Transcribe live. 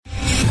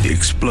The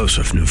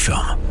explosive new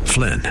film,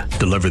 Flynn,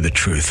 deliver the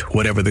truth,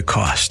 whatever the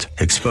cost,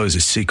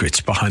 exposes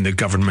secrets behind the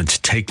government's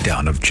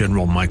takedown of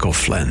General Michael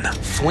Flynn.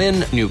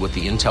 Flynn knew what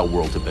the intel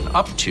world had been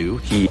up to.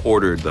 He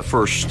ordered the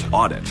first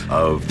audit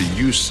of the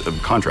use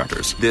of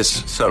contractors.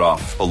 This set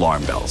off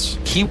alarm bells.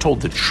 He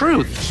told the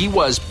truth. He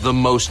was the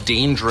most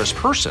dangerous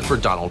person for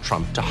Donald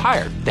Trump to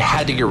hire. They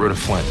had to get rid of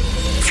Flynn.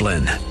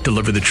 Flynn,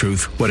 deliver the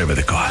truth, whatever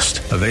the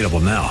cost. Available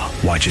now.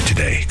 Watch it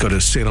today. Go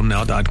to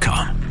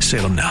salemnow.com.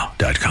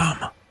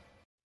 salemnow.com.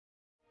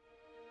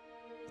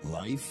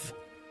 Life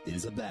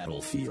is a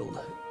battlefield.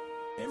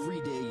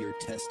 Every day you're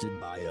tested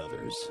by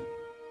others,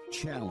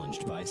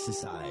 challenged by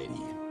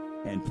society,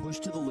 and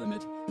pushed to the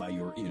limit by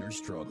your inner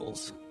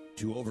struggles.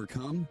 To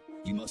overcome,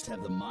 you must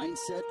have the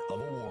mindset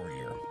of a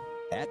warrior,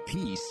 at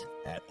peace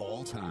at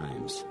all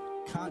times,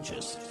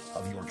 conscious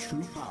of your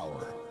true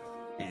power,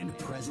 and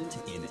present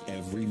in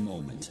every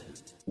moment.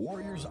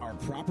 Warriors are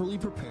properly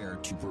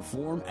prepared to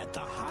perform at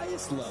the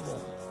highest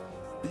level.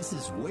 This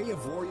is Way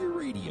of Warrior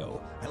Radio,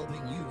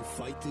 helping you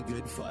fight the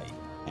good fight.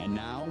 And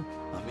now,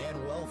 a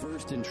man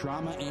well-versed in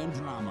trauma and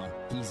drama.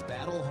 He's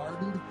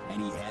battle-hardened,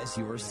 and he has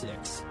your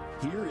six.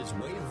 Here is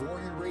Way of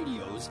Warrior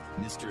Radio's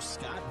Mr.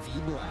 Scott V.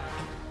 Black.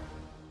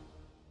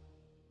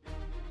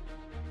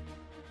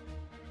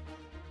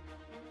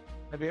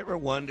 Have you ever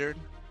wondered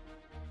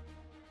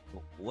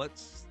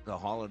what's the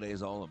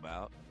holidays all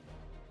about?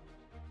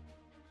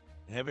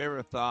 Have you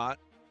ever thought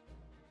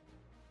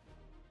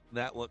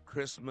that what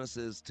Christmas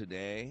is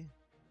today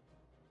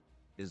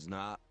is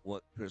not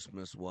what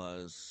Christmas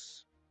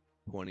was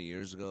 20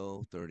 years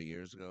ago, 30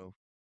 years ago?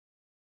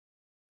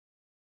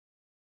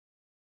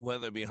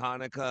 Whether it be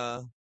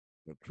Hanukkah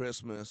or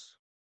Christmas,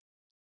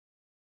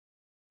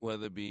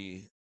 whether it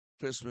be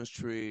Christmas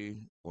tree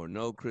or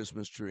no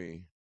Christmas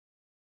tree,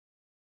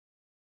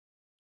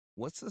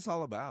 what's this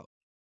all about?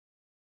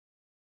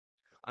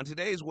 On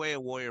today's Way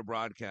of Warrior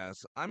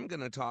broadcast, I'm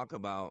going to talk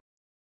about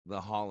the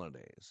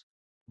holidays,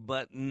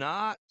 but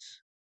not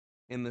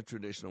in the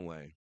traditional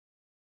way.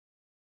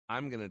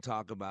 I'm going to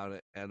talk about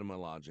it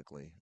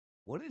etymologically.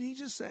 What did he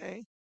just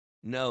say?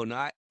 No,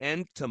 not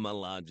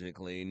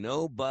entomologically.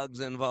 No bugs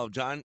involved.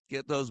 John,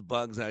 get those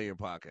bugs out of your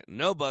pocket.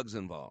 No bugs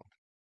involved.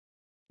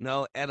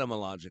 No,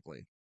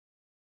 etymologically.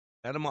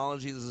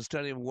 Etymology is the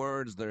study of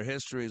words, their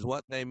histories,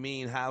 what they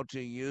mean, how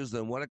to use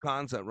them. What a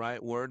concept,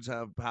 right? Words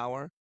have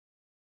power,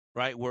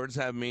 right? Words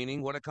have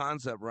meaning. What a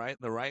concept, right?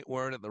 The right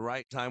word at the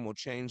right time will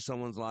change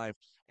someone's life.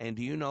 And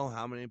do you know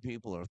how many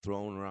people are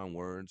throwing around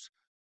words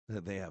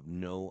that they have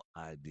no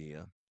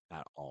idea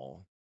at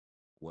all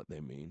what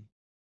they mean?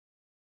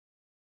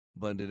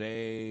 But in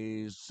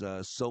today's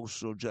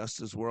social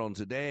justice world, in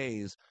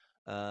today's,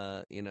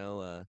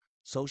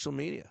 social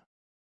media,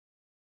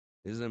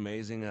 isn't it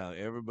amazing how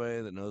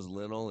everybody that knows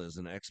little is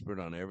an expert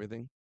on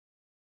everything?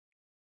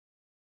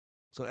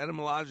 So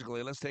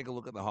etymologically, let's take a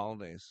look at the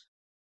holidays.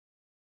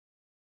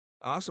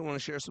 I also want to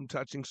share some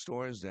touching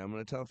stories today. I'm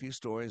going to tell a few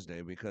stories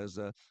today because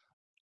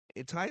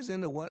it ties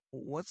into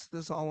what's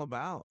this all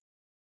about.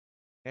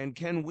 And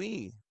can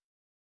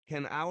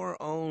our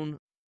own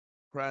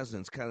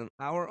presence, can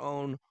our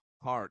own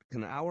heart,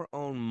 can our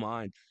own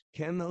mind,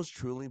 can those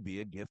truly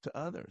be a gift to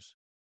others?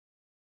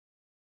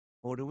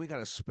 Or do we got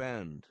to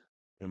spend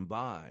and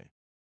buy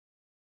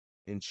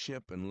and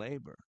ship and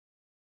labor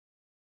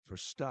for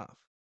stuff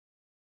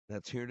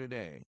that's here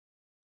today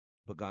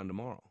but gone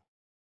tomorrow?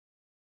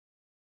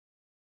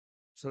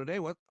 So today,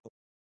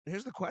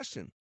 here's the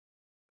question.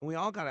 We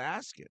all got to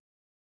ask it.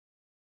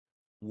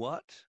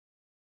 What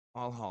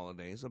are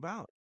holidays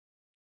about?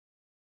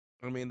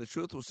 I mean, the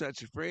truth will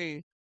set you free.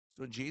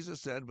 That's what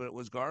Jesus said, but it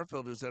was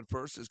Garfield who said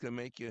first it's going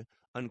to make you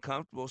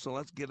uncomfortable. So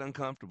let's get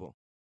uncomfortable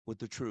with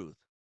the truth.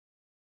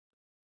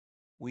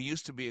 We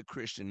used to be a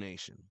Christian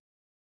nation.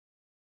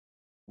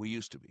 We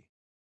used to be.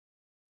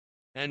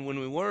 And when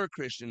we were a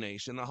Christian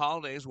nation, the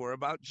holidays were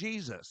about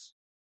Jesus,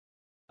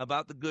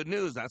 about the good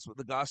news. That's what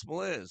the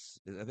gospel is.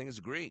 I think it's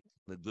Greek.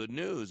 The good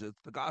news, it's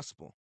the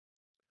gospel.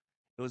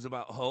 It was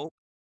about hope.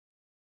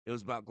 It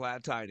was about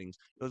glad tidings.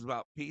 It was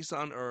about peace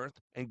on earth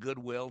and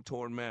goodwill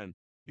toward men,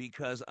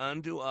 because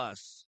unto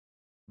us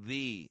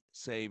the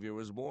Savior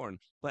was born.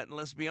 But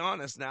let's be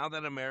honest, now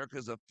that America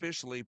is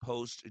officially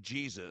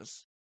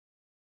post-Jesus,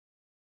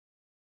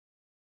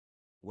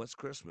 what's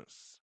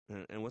Christmas?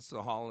 And what's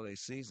the holiday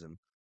season?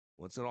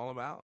 What's it all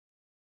about?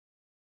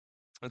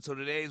 And so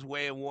today's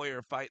Way of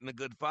Warrior, fighting the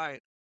good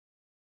fight,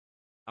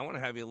 I want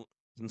to have you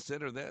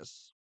consider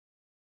this.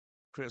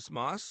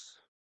 Christmas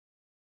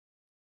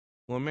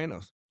or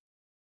Menos.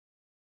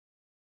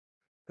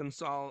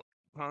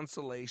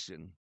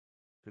 Consolation,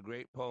 the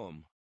great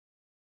poem.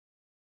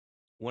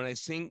 When I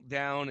sink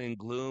down in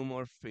gloom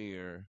or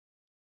fear,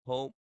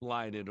 hope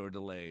blighted or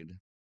delayed,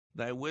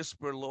 thy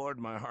whisper, Lord,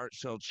 my heart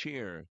shall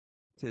cheer.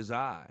 'Tis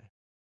I,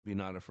 be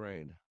not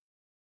afraid.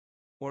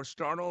 Or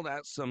startled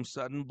at some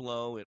sudden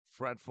blow, at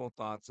fretful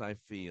thoughts I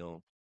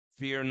feel.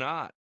 Fear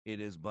not,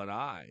 it is but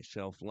I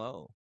shall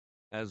flow,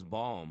 as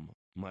balm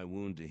my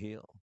wound to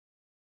heal.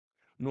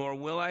 Nor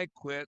will I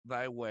quit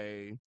thy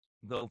way,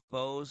 though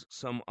foes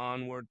some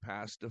onward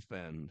pass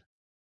defend.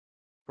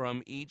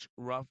 From each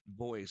rough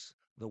voice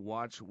the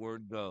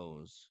watchword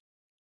goes,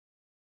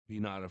 be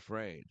not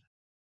afraid,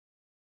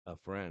 a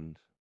friend.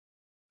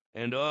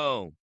 And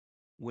oh,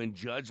 when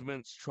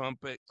judgment's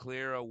trumpet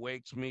clear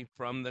awakes me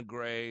from the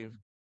grave,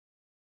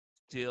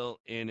 still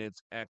in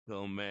its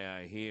echo may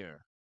I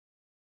hear,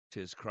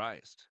 'tis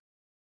Christ,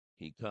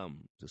 he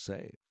come to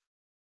save.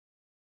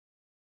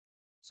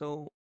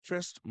 So,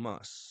 Christ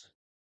must.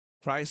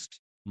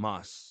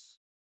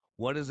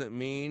 What does it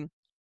mean?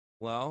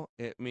 Well,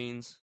 it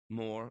means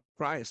more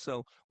Christ.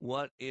 So,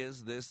 what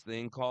is this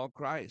thing called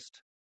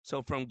Christ?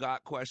 So, from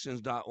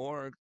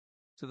gotquestions.org,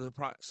 to the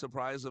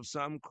surprise of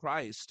some,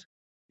 Christ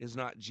is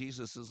not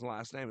Jesus'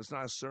 last name. It's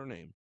not a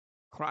surname.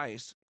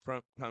 Christ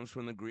comes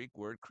from the Greek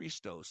word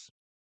Christos,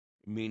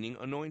 meaning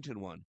anointed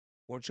one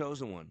or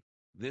chosen one.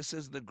 This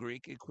is the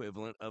Greek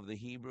equivalent of the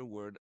Hebrew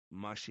word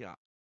Mashiach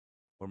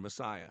or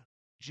Messiah.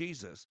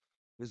 Jesus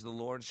is the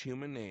Lord's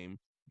human name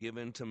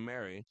given to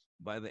Mary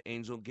by the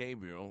angel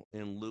Gabriel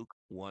in Luke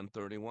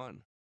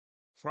 1:31.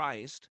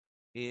 Christ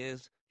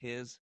is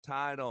his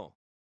title.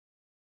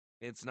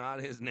 It's not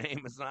his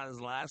name, it's not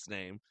his last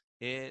name.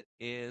 It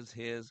is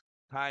his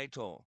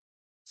title,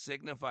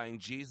 signifying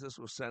Jesus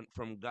was sent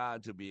from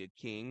God to be a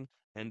king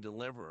and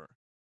deliverer.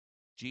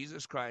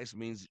 Jesus Christ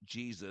means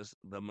Jesus,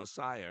 the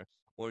Messiah,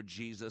 or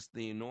Jesus,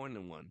 the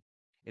anointed one.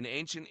 In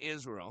ancient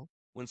Israel,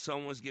 when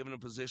someone was given a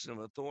position of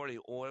authority,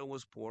 oil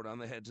was poured on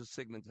the head to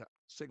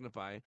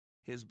signify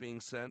his being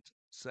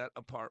set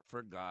apart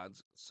for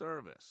God's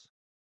service.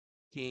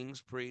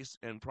 Kings, priests,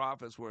 and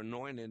prophets were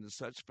anointed in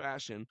such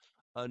fashion,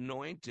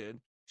 anointed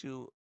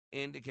to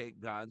indicate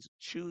God's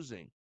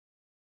choosing.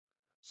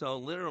 So,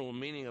 literal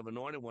meaning of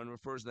anointed one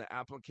refers to the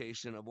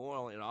application of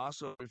oil. It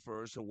also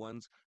refers to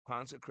one's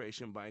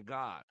consecration by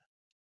God.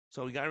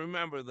 So we got to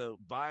remember the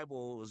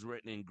Bible was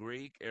written in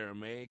Greek,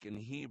 Aramaic, and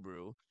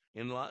Hebrew.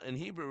 And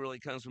Hebrew really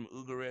comes from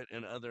Ugarit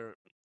and other,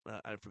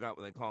 I forgot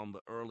what they call them,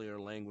 the earlier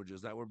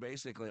languages that were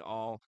basically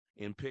all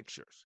in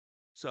pictures.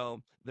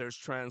 So there's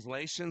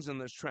translations and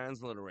there's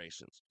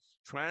transliterations.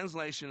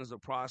 Translation is a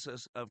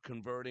process of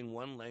converting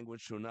one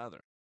language to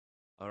another.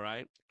 All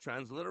right.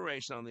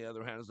 Transliteration, on the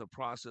other hand, is a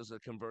process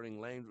of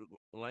converting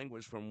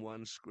language from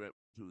one script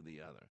to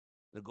the other.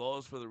 The goal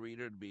is for the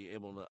reader to be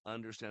able to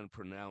understand and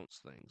pronounce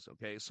things.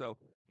 Okay. So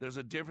there's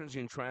a difference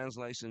in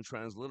translation and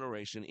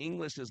transliteration.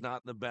 English is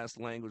not the best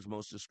language,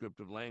 most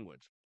descriptive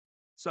language.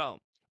 So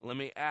let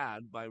me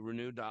add, by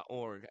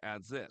renew.org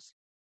adds this.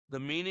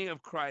 The meaning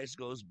of Christ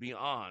goes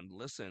beyond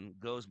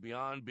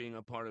being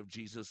a part of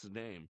Jesus'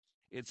 name.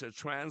 It's a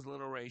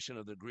transliteration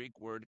of the Greek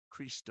word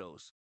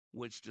Christos,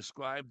 which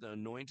described the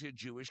anointed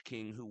Jewish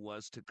king who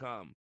was to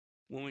come.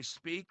 When we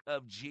speak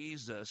of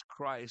Jesus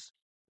Christ,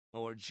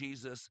 or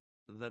Jesus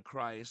the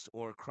Christ,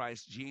 or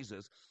Christ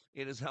Jesus,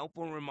 it is a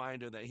helpful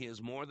reminder that he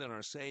is more than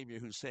our Savior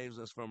who saves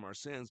us from our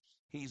sins.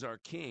 He's our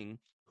King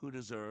who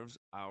deserves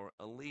our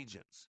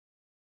allegiance.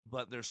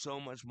 But there's so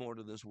much more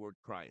to this word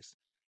Christ,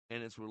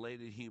 and its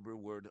related Hebrew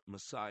word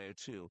Messiah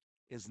too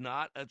is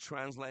not a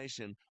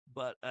translation,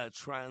 but a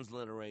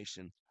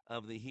transliteration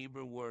of the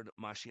Hebrew word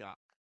Mashiach.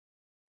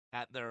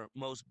 At their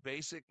most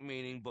basic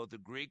meaning, both the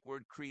Greek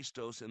word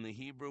Christos and the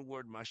Hebrew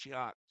word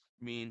Mashiach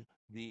mean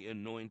the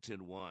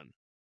anointed one.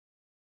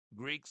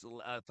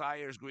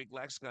 Thayer's Greek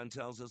lexicon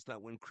tells us that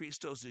when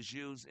Christos is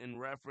used in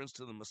reference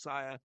to the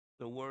Messiah,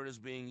 the word is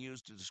being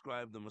used to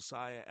describe the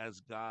Messiah as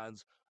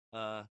God's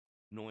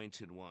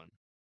anointed one.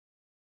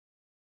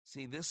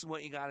 See, this is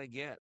what you got to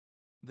get.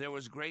 There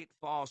was great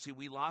fall. See,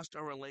 we lost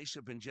our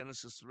relationship in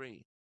Genesis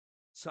 3.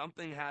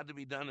 Something had to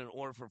be done in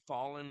order for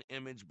fallen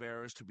image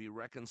bearers to be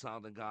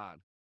reconciled to God.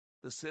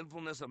 The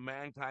sinfulness of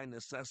mankind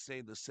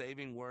necessitated the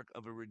saving work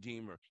of a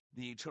Redeemer.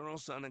 The eternal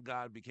Son of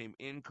God became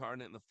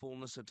incarnate in the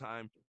fullness of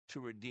time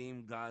to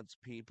redeem God's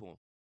people.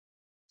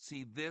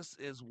 See, this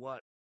is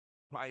what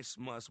Christ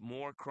must,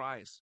 more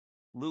Christ.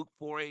 Luke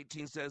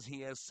 4:18 says,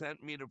 he has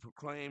sent me to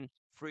proclaim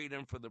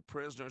freedom for the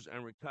prisoners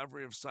and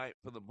recovery of sight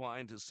for the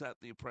blind, to set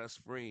the oppressed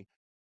free.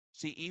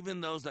 See,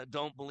 even those that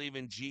don't believe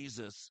in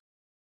Jesus,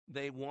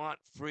 they want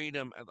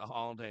freedom at the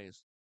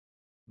holidays.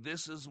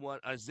 This is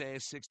what Isaiah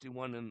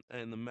 61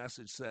 and the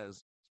Message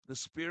says. The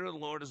Spirit of the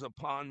Lord is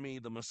upon me,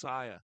 the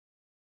Messiah,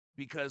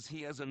 because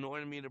he has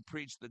anointed me to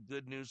preach the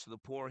good news to the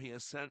poor. He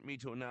has sent me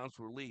to announce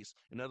release.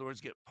 In other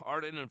words, get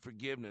pardon and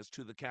forgiveness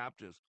to the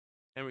captives,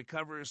 and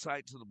recovery of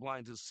sight to the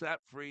blind, to set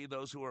free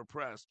those who are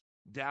oppressed,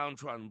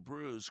 downtrodden,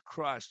 bruised,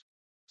 crushed.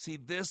 See,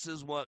 this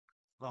is what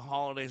the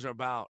holidays are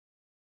about.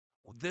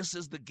 This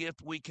is the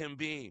gift we can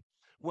be.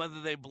 Whether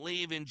they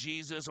believe in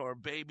Jesus or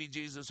baby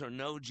Jesus or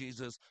no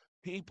Jesus,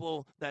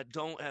 people that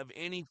don't have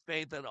any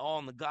faith at all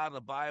in the God of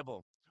the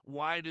Bible,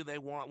 what do they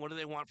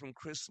want from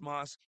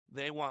Christmas?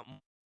 They want more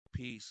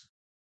peace.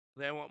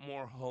 They want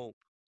more hope.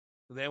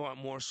 They want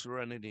more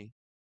serenity.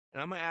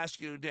 And I'm going to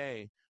ask you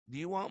today, do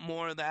you want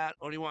more of that,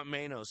 or do you want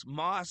Menos?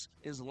 Mas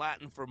is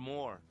Latin for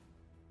more,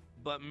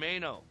 but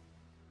Meno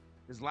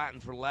is Latin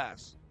for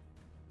less.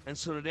 And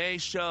so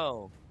today's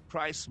show,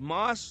 Christ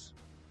Mas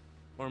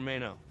or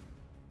Meno?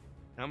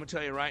 I'm going to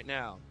tell you right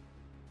now,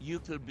 you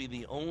could be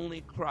the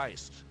only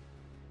Christ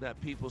that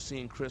people see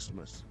in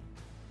Christmas.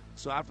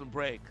 So after the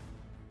break,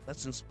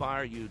 let's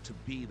inspire you to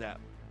be that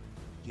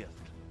gift.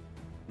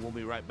 We'll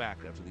be right back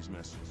after these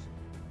messages.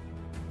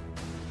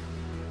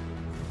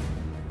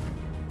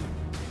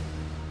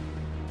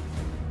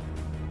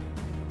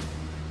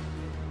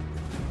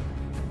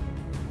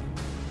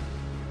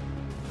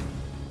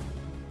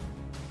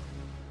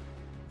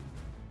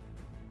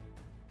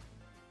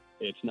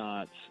 It's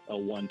not a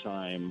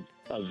one-time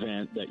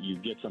event that you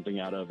get something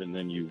out of and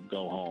then you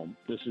go home.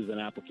 This is an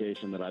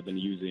application that I've been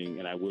using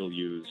and I will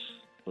use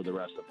for the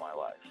rest of my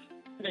life.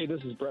 Hey,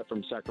 this is Brett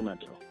from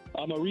Sacramento.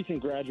 I'm a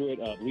recent graduate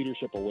of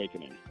Leadership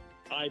Awakening.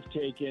 I've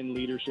taken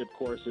leadership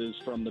courses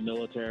from the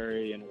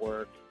military and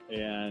work,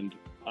 and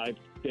I've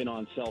been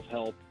on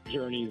self-help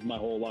journeys my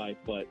whole life,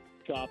 but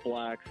Scott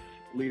Black's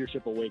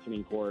Leadership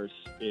Awakening course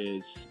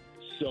is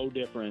so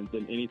different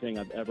than anything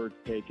I've ever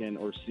taken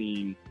or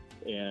seen,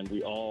 and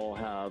we all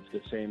have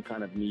the same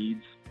kind of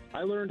needs.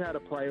 I learned how to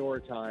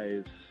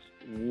prioritize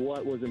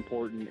what was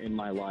important in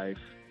my life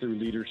through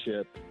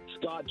leadership.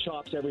 Scott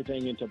chops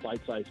everything into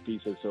bite-sized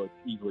pieces so it's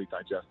easily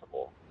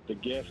digestible. The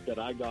gift that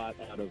I got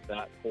out of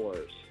that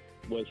course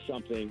was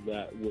something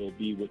that will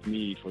be with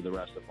me for the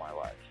rest of my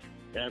life.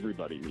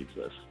 Everybody needs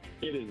this.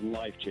 It is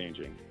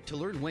life-changing. To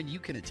learn when you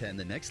can attend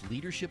the next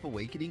Leadership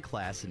Awakening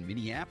class in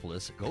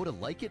Minneapolis, go to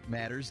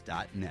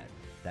likeitmatters.net.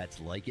 That's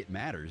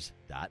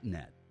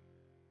likeitmatters.net.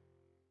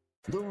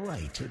 The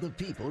right of the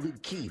people to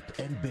keep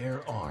and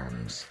bear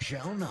arms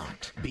shall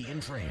not be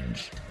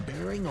infringed.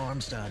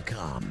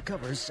 BearingArms.com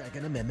covers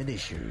Second Amendment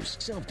issues,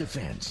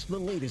 self-defense, the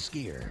latest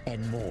gear,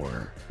 and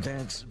more.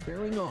 That's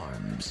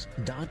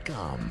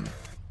BearingArms.com.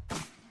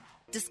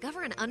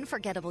 Discover an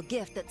unforgettable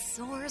gift that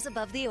soars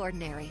above the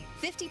ordinary.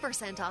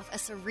 50% off a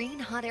serene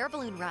hot air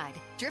balloon ride,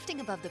 drifting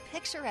above the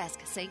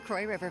picturesque St.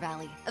 Croix River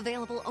Valley.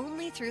 Available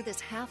only through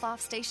this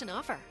half-off station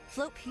offer.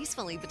 Float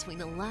peacefully between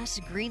the lush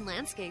green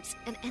landscapes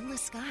and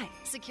endless sky.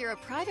 Secure a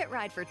private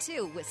ride for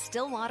two with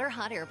Stillwater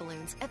hot air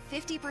balloons at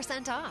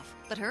 50% off.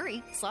 But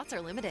hurry, slots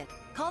are limited.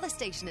 Call the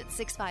station at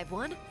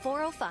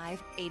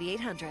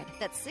 651-405-8800.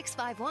 That's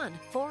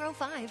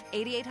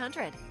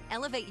 651-405-8800.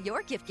 Elevate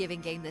your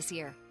gift-giving game this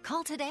year.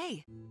 Call today.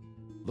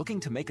 Looking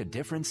to make a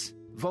difference?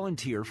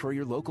 Volunteer for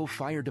your local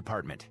fire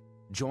department.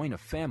 Join a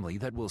family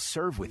that will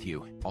serve with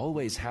you,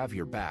 always have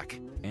your back,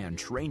 and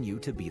train you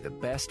to be the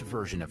best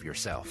version of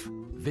yourself.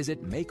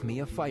 Visit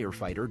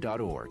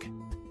makemeafirefighter.org.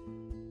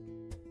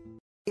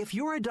 If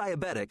you're a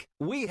diabetic,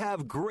 we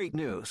have great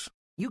news.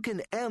 You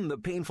can end the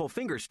painful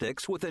finger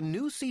sticks with a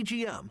new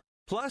CGM.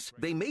 Plus,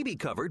 they may be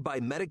covered by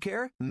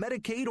Medicare,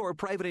 Medicaid, or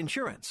private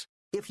insurance.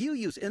 If you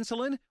use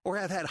insulin or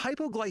have had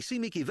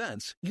hypoglycemic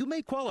events, you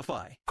may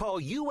qualify.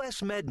 Call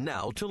US Med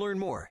now to learn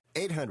more.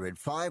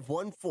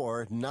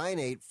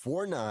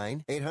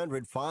 800-514-9849.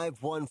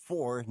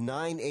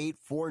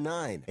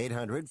 800-514-9849.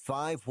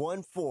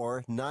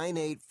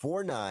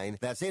 800-514-9849.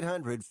 That's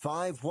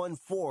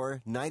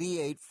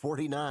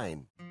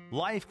 800-514-9849.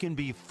 Life can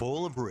be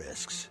full of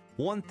risks.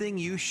 One thing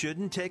you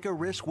shouldn't take a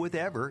risk with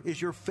ever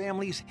is your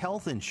family's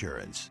health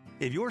insurance.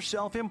 If you're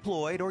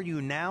self-employed or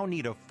you now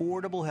need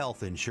affordable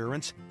health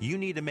insurance, you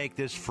need to make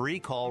this free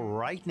call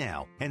right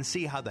now and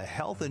see how the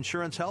Health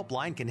Insurance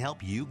Helpline can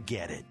help you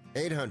get it.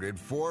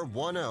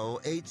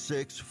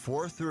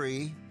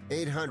 800-410-8643.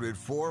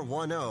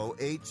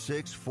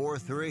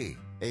 800-410-8643.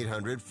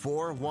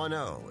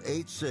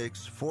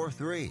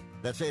 800-410-8643.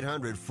 That's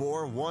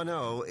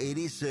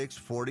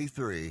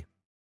 800-410-8643.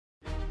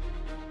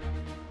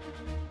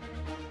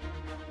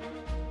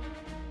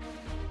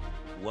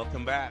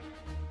 Welcome back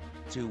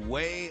to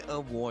Way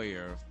of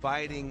Warrior,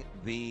 fighting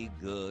the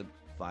good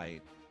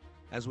fight.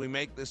 As we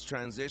make this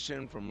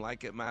transition from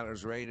Like It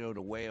Matters Radio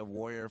to Way of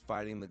Warrior,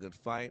 fighting the good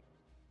fight,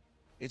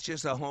 it's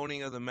just a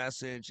honing of the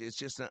message. It's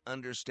just an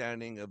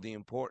understanding of the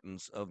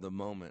importance of the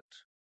moment.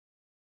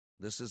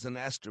 This is an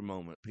Esther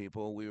moment,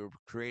 people. We were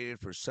created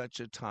for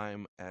such a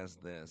time as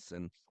this,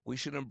 and we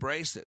should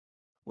embrace it.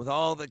 With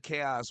all the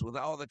chaos, with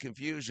all the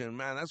confusion,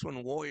 man, that's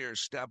when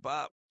warriors step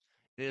up.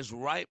 It is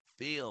ripe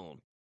field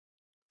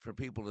for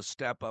people to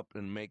step up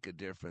and make a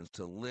difference,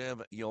 to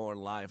live your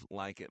life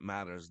like it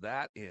matters.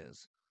 That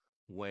is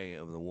Way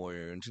of the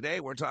Warrior. And today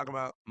we're talking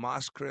about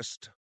Mas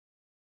Christ,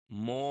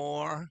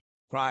 more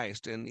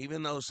Christ. And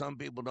even though some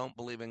people don't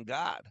believe in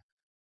God,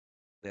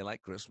 they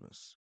like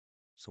Christmas.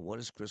 So what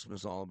is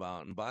Christmas all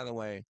about? And by the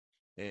way,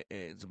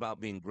 it's about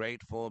being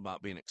grateful,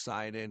 about being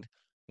excited.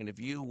 And if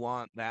you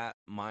want that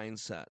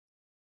mindset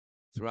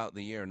throughout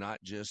the year,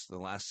 not just the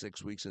last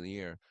 6 weeks of the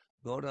year,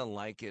 go to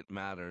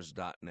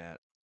likeitmatters.net.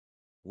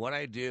 What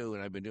I do,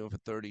 and I've been doing for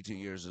 32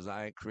 years, is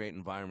I create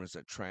environments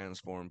that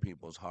transform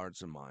people's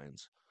hearts and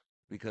minds,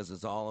 because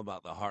it's all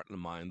about the heart and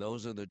the mind.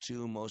 Those are the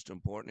two most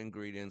important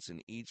ingredients in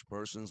each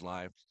person's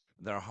life.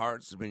 Their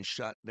hearts have been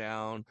shut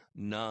down,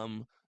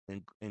 numb,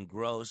 and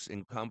gross,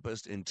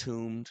 encompassed,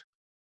 entombed,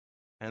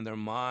 and their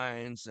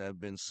minds have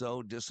been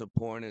so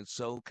disappointed,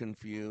 so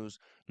confused,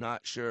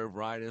 not sure if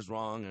right is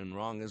wrong and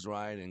wrong is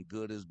right and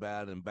good is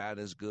bad and bad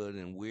is good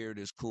and weird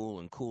is cool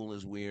and cool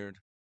is weird.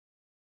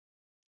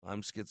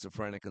 I'm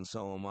schizophrenic and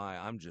so am I.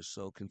 I'm just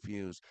so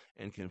confused.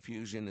 And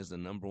confusion is the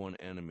number one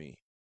enemy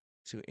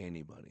to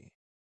anybody.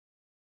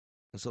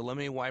 And so let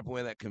me wipe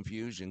away that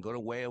confusion. Go to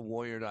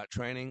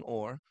wayofwarrior.training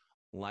or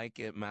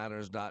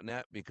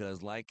likeitmatters.net,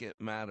 because Like It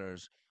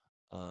Matters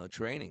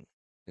training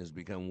has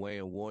become Way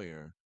of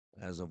Warrior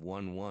as of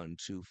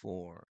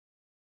 1124.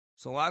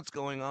 So lots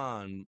going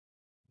on.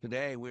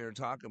 Today we are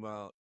talking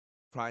about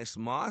Price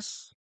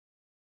Moss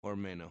or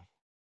Menos.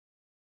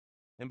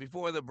 And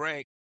before the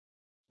break,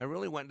 I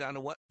really went down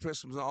to what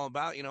Christmas is all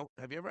about.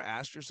 Have you ever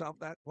asked yourself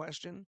that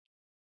question?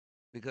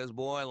 Because,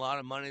 boy, a lot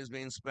of money is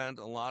being spent,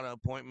 a lot of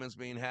appointments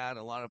being had,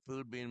 a lot of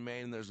food being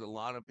made, and there's a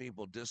lot of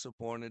people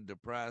disappointed,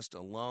 depressed,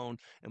 alone.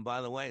 And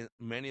by the way,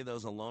 many of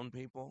those alone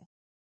people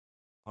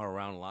are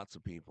around lots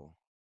of people,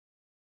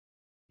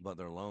 but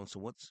they're alone.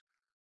 So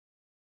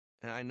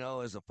and I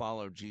know as a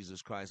follower of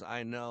Jesus Christ,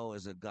 I know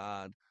as a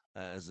God,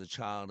 as a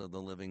child of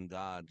the living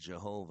God,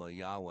 Jehovah,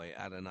 Yahweh,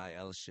 Adonai,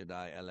 El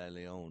Shaddai, El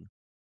Elyon,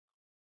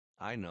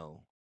 I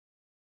know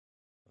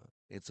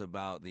it's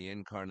about the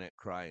incarnate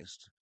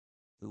Christ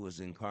who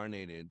was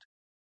incarnated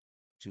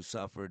to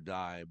suffer,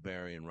 die,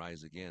 bury, and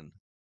rise again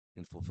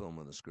in fulfillment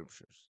of the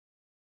scriptures.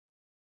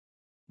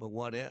 But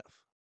what if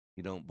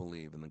you don't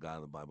believe in the God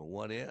of the Bible?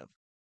 What if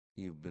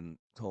you've been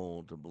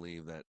told to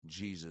believe that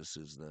Jesus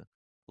is the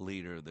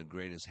leader of the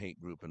greatest hate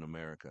group in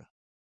America?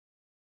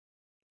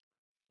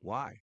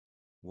 Why?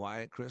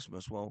 Why at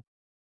Christmas? Well,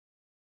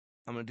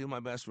 I'm going to do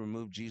my best to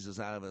remove Jesus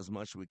out of it as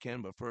much as we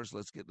can, but first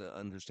let's get the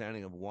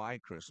understanding of why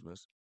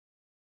Christmas.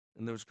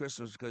 And there was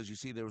Christmas because, you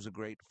see, there was a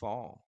great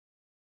fall.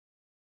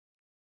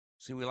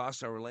 See, we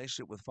lost our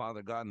relationship with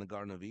Father God in the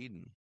Garden of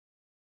Eden.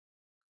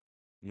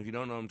 And if you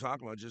don't know what I'm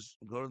talking about, just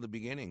go to the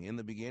beginning. In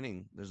the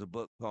beginning, there's a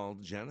book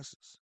called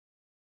Genesis.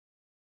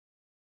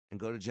 And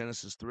go to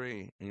Genesis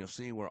 3, and you'll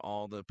see where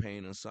all the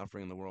pain and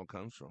suffering in the world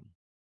comes from.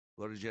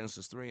 Go to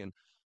Genesis 3,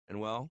 and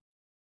well,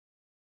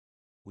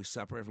 we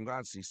separate from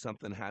God. See,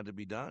 something had to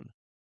be done.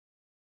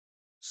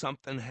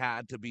 Something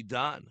had to be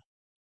done.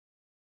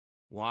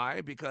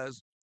 Why?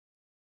 Because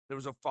there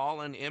was a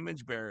fallen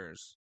image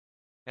bearers,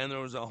 and there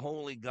was a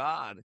holy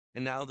God,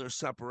 and now there's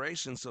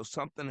separation, so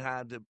something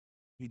had to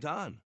be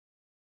done.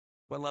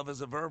 But love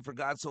is a verb. For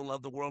God so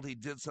loved the world, he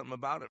did something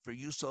about it. For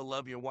you so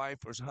love your wife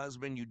or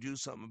husband, you do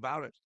something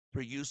about it.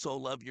 For you so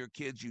love your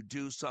kids, you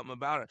do something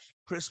about it.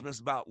 Christmas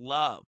is about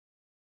love.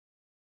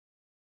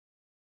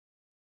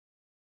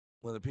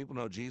 Whether people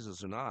know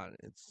Jesus or not,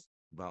 it's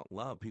about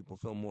love. People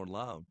feel more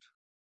loved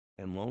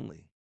and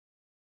lonely.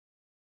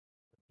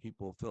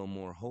 People feel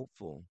more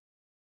hopeful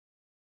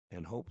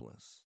and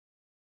hopeless.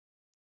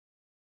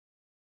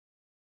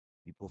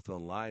 People feel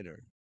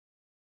lighter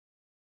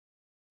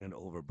and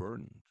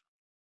overburdened.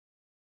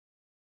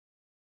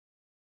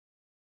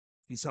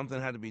 See,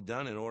 something had to be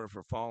done in order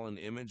for fallen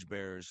image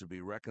bearers to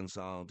be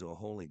reconciled to a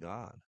holy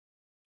God.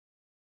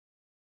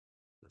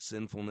 The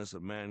sinfulness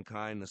of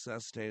mankind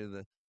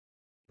necessitated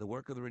the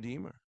work of the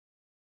Redeemer.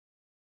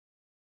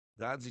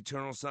 God's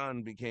eternal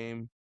Son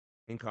became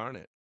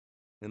incarnate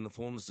in the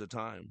fullness of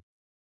time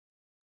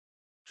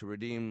to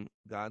redeem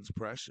God's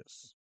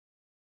precious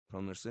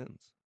from their sins.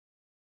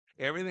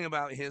 Everything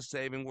about his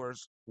saving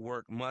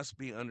work must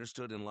be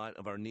understood in light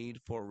of our need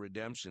for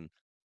redemption.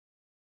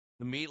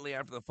 Immediately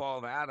after the fall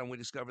of Adam, we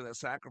discover that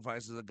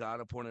sacrifice is a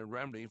God-appointed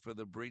remedy for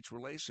the breached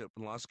relationship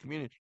and lost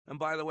communion. And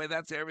by the way,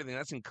 that's everything.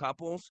 That's in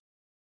couples.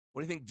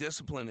 What do you think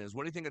discipline is?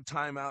 What do you think a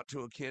timeout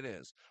to a kid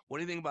is? What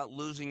do you think about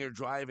losing your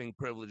driving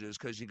privileges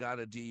because you got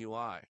a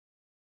DUI?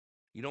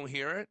 You don't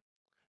hear it?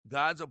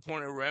 God's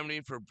appointed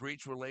remedy for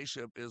breached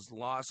relationship is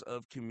loss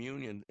of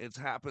communion. It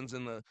happens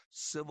in the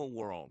civil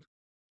world.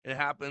 It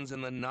happens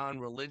in the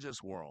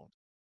non-religious world.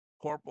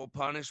 Corporal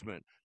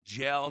punishment,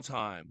 jail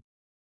time,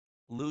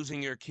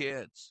 losing your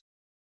kids.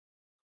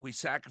 We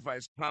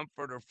sacrifice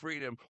comfort or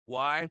freedom.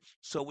 Why?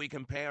 So we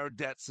can pay our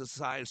debts to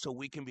society, so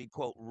we can be,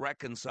 quote,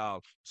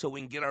 reconciled, so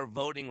we can get our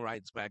voting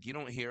rights back. You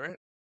don't hear it?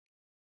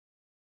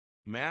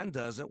 Man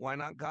does it. Why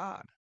not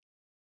God?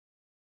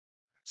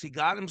 See,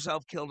 God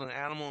himself killed an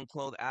animal and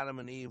clothed Adam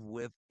and Eve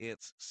with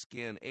its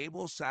skin.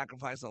 Abel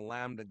sacrificed a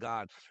lamb to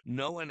God.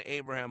 Noah and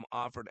Abraham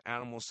offered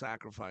animal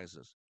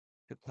sacrifices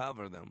to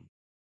cover them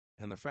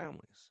and their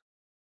families.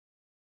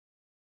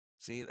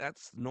 See,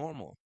 that's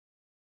normal.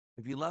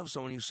 If you love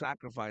someone, you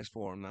sacrifice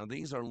for them. Now,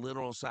 these are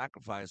literal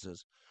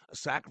sacrifices. A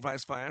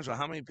sacrifice financial.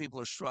 How many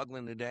people are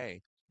struggling today?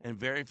 And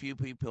very few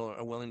people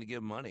are willing to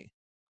give money.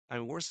 I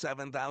mean, we're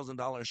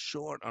 $7,000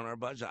 short on our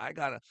budget. I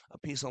got a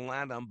piece of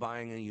land I'm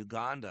buying in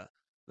Uganda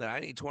that I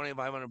need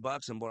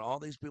 $2,500, and boy, all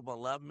these people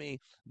that love me,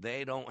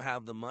 they don't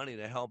have the money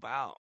to help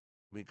out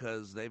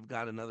because they've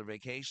got another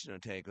vacation to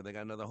take, or they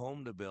got another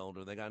home to build,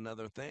 or they got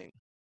another thing.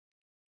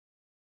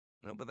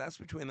 No, but that's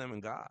between them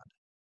and God.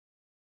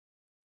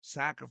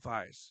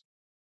 Sacrifice.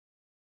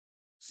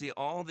 See,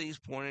 all these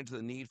pointed to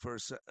the need for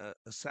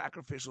a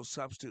sacrificial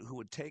substitute who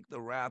would take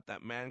the wrath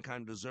that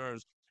mankind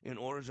deserves in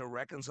order to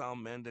reconcile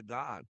men to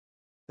God.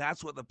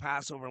 That's what the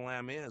Passover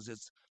lamb is.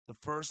 It's the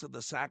first of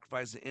the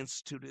sacrifices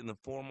instituted in the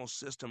formal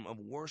system of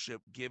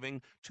worship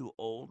giving to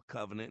Old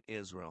Covenant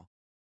Israel.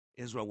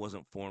 Israel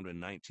wasn't formed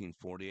in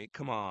 1948.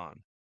 Come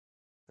on.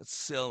 That's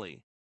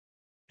silly.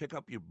 Pick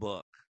up your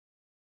book.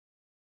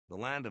 The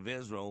land of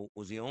Israel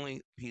was the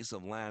only piece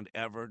of land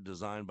ever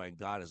designed by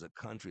God as a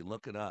country.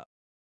 Look it up.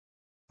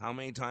 How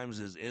many times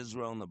is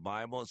Israel in the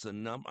Bible? Is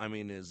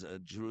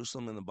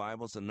Jerusalem in the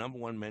Bible? It's the number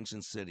one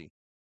mentioned city.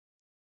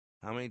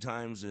 How many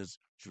times is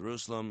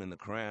Jerusalem in the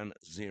Quran?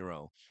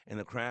 0. And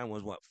the Quran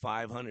was,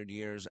 500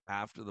 years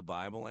after the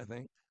Bible, I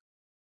think?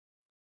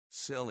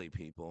 Silly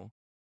people.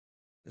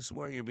 This is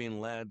where you're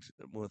being led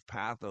with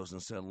pathos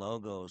instead of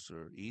logos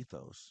or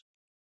ethos.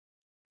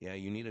 Yeah,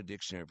 you need a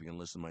dictionary if you can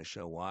listen to my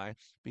show. Why?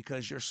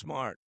 Because you're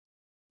smart.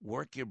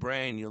 Work your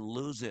brain. You'll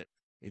lose it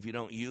if you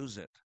don't use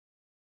it.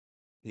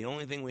 The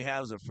only thing we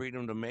have is the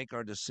freedom to make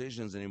our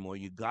decisions anymore.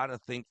 You got to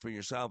think for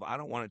yourself. I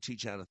don't want to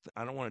teach you how to.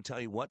 I don't want to tell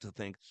you what to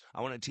think.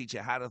 I want to teach you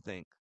how to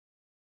think.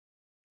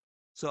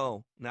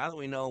 So now that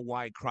we know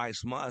why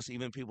Christ must,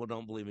 even people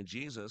don't believe in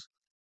Jesus,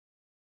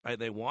 right?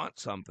 They want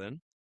something.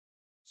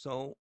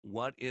 So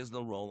what is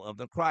the role of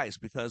the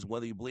Christ? Because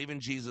whether you believe in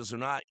Jesus or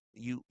not,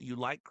 you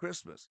like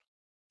Christmas.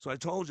 So I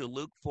told you,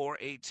 Luke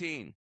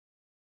 4:18.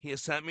 He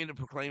has sent me to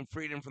proclaim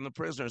freedom from the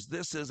prisoners.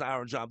 This is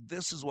our job.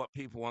 This is what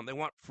people want. They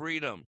want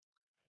freedom.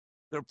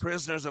 They're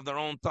prisoners of their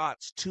own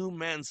thoughts. 2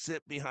 men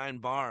sit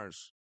behind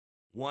bars.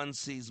 One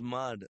sees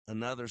mud,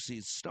 another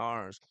sees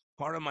stars.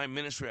 Part of my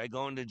ministry, I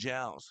go into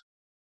jails.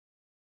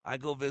 I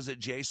go visit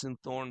Jason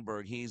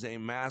Thornburg. He's a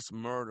mass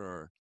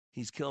murderer.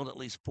 He's killed at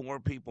least 4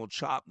 people,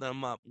 chopped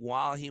them up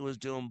while he was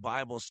doing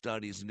Bible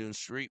studies and doing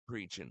street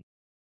preaching.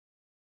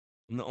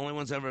 I'm the only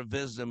one's ever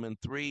visited him in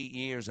 3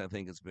 years, I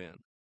think it's been.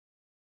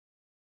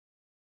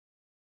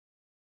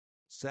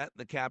 Set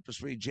the captives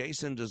free.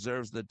 Jason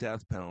deserves the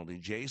death penalty.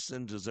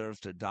 Jason deserves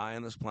to die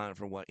on this planet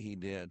for what he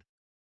did.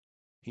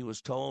 He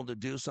was told to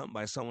do something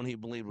by someone he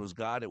believed was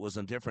God. It was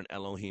a different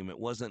Elohim. It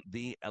wasn't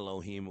the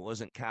Elohim. It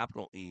wasn't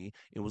capital E.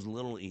 It was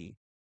little e.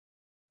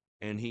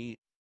 And he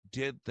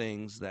did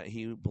things that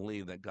he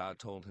believed that God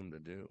told him to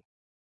do.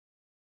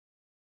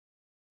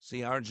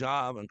 See, our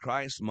job in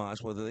Christ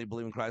must, whether they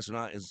believe in Christ or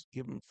not, is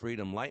give them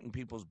freedom, lighten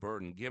people's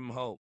burden, give them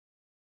hope.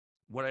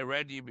 What I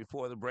read to you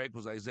before the break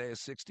was Isaiah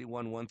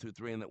 61,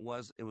 1-3, and it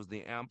was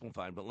the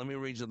Amplified. But let me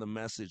read you the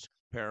Message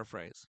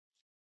paraphrase.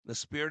 The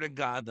Spirit of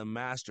God, the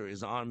Master,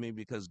 is on me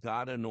because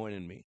God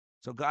anointed me.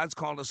 So God's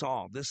called us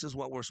all. This is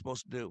what we're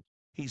supposed to do.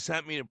 He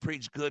sent me to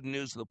preach good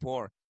news to the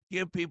poor.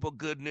 Give people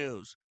good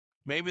news.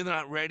 Maybe they're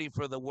not ready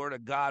for the word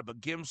of God, but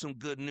give them some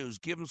good news.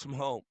 Give them some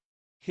hope.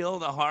 Heal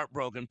the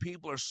heartbroken.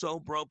 People are so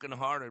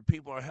brokenhearted.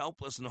 People are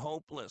helpless and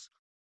hopeless.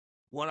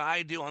 What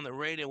I do on the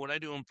radio, what I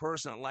do in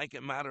person at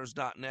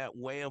likeitmatters.net,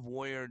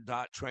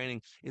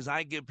 wayofwarrior.training, is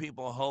I give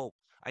people hope.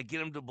 I get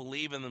them to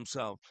believe in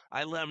themselves.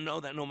 I let them know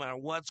that no matter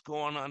what's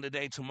going on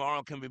today,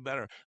 tomorrow can be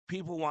better.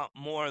 People want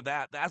more of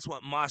that. That's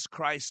what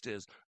Christ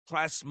is.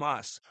 Christ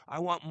must. I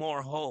want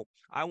more hope.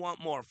 I want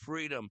more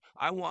freedom.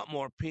 I want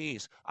more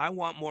peace. I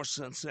want more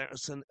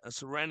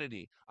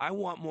serenity. I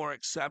want more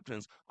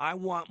acceptance. I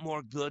want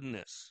more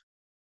goodness.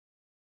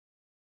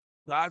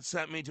 God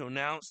sent me to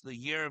announce the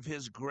year of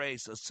his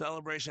grace, a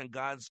celebration of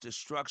God's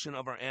destruction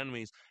of our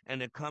enemies,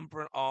 and to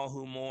comfort all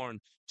who mourn,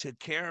 to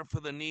care for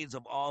the needs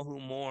of all who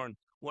mourn.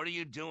 What are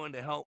you doing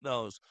to help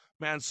those?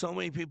 Man, so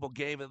many people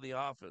gave at the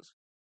office.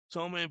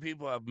 So many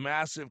people have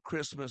massive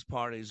Christmas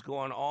parties, go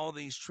on all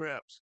these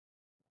trips.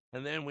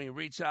 And then we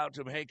reach out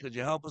to them, hey, could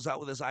you help us out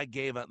with this? I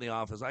gave at the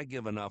office. I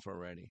give enough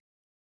already.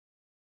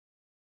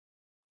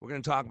 We're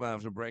going to talk about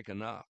after break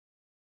enough.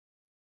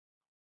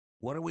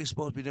 What are we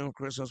supposed to be doing for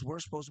Christmas?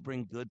 We're supposed to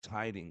bring good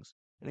tidings.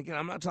 And again,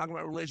 I'm not talking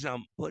about religion.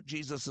 I'll put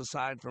Jesus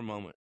aside for a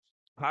moment.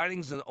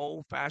 Tidings is an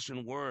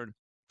old-fashioned word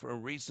for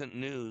recent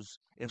news.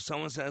 If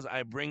someone says,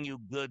 I bring you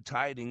good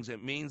tidings,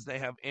 it means they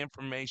have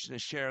information to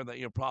share that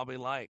you'll probably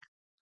like.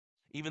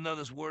 Even though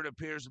this word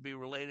appears to be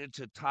related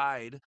to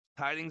tide,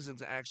 tidings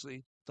is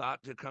actually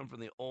thought to come from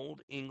the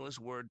Old English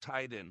word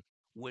tidin,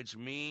 which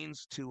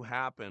means to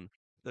happen.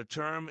 The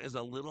term is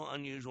a little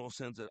unusual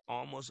since it's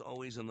almost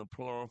always in the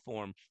plural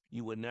form.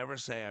 You would never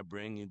say, I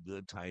bring you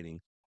good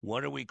tidings.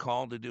 What are we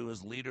called to do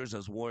as leaders,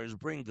 as warriors?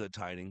 Bring good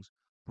tidings.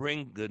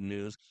 Bring good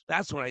news.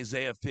 That's what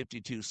Isaiah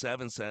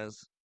 52:7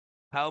 says.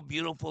 How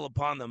beautiful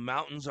upon the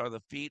mountains are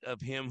the feet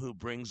of him who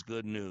brings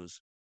good news,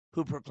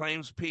 who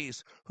proclaims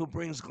peace, who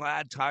brings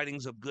glad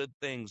tidings of good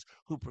things,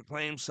 who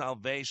proclaims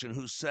salvation,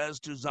 who says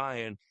to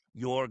Zion,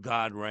 your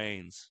God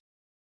reigns.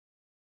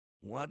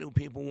 What do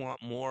people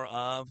want more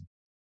of?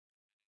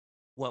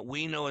 What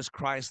we know as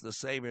Christ the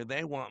Savior.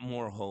 They want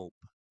more hope.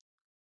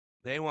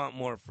 They want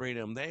more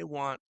freedom. They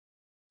want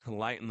to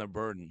lighten the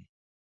burden.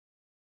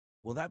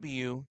 Will that be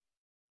you?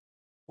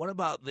 What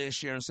about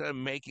this year? Instead of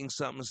making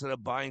something, instead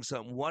of buying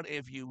something, what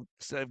if you,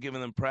 instead of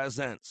giving them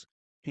presents,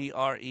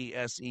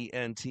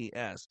 Presents,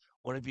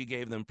 what if you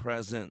gave them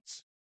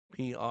presents?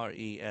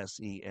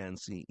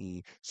 Presence.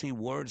 See,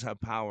 words have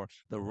power.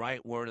 The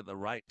right word at the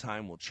right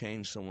time will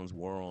change someone's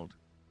world.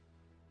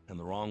 And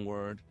the wrong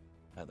word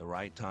at the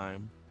right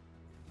time,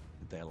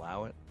 if they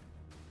allow it,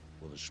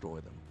 will destroy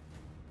them.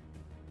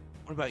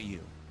 What about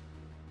you?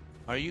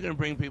 Are you going to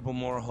bring people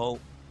more hope,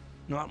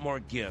 not more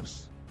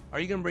gifts? Are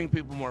you going to bring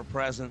people more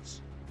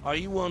presence? Are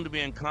you willing to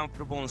be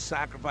uncomfortable and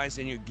sacrifice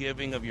in your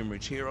giving of your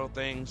material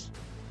things?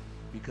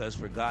 Because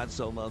for God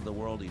so loved the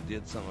world, he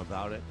did something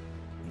about it,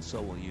 and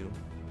so will you.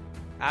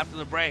 After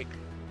the break,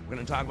 we're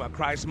going to talk about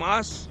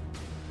Christmas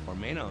or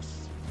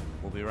Menos.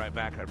 We'll be right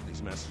back after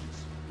these messages.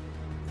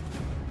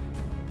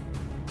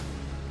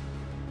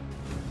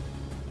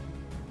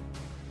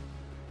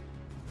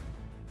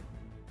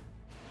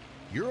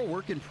 You're a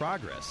work in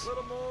progress. A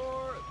little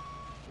more.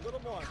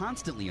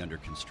 Constantly under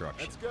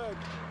construction. That's good.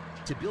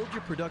 To build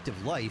your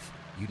productive life,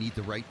 you need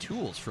the right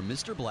tools from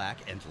Mr. Black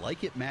and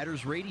Like It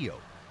Matters Radio.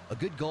 A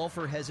good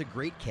golfer has a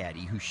great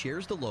caddy who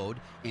shares the load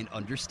and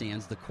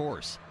understands the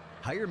course.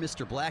 Hire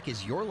Mr. Black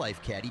as your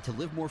life caddy to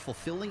live more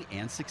fulfilling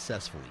and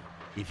successfully.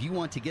 If you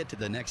want to get to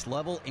the next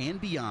level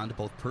and beyond,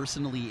 both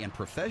personally and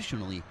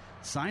professionally,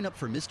 sign up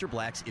for Mr.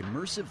 Black's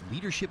immersive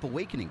Leadership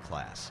Awakening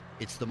class.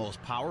 It's the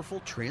most powerful,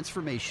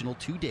 transformational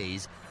 2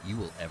 days you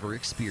will ever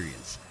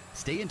experience.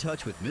 Stay in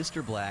touch with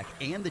Mr. Black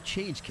and the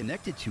change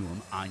connected to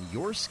him on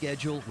your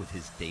schedule with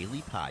his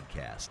daily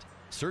podcast.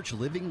 Search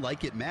Living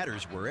Like It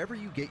Matters wherever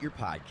you get your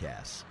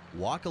podcasts.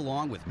 Walk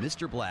along with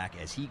Mr. Black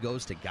as he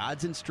goes to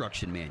God's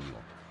instruction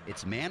manual.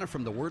 It's manna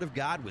from the Word of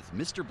God with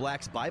Mr.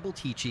 Black's Bible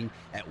teaching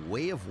at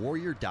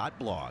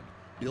wayofwarrior.blog.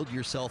 Build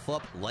yourself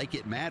up like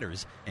it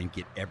matters and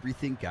get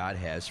everything God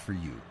has for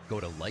you.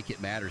 Go to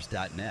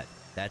likeitmatters.net.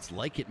 That's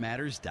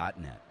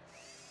likeitmatters.net.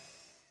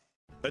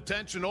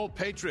 Attention all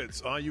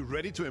patriots, are you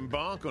ready to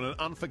embark on an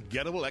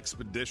unforgettable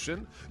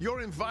expedition?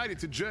 You're invited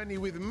to journey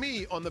with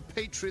me on the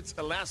Patriots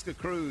Alaska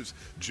Cruise,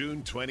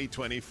 June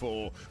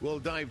 2024. We'll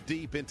dive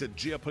deep into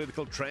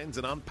geopolitical trends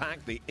and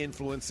unpack the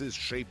influences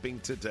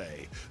shaping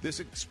today. This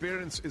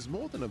experience is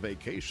more than a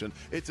vacation.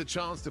 It's a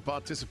chance to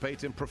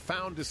participate in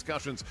profound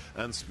discussions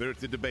and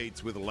spirited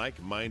debates with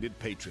like-minded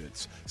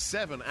patriots.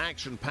 7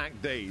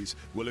 action-packed days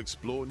will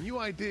explore new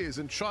ideas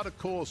and chart a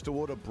course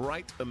toward a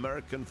bright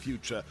American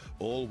future,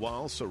 all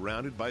while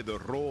surrounded by the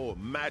raw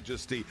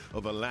majesty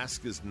of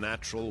Alaska's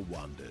natural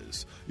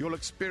wonders. You'll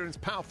experience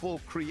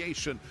powerful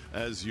creation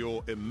as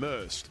you're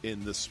immersed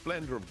in the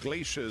splendor of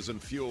glaciers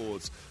and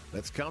fjords.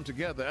 Let's come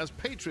together as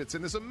patriots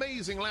in this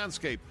amazing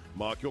landscape.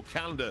 Mark your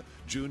calendar,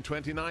 June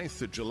 29th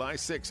to July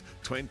 6th,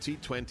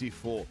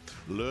 2024.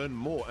 Learn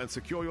more and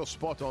secure your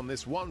spot on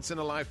this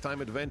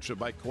once-in-a-lifetime adventure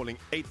by calling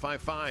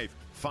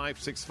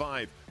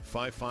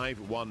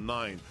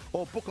 855-565-5519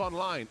 or book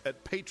online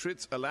at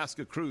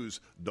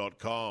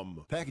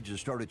patriotsalaskacruise.com. Packages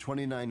start at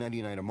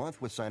 $29.99 a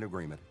month with signed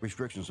agreement.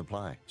 Restrictions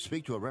apply.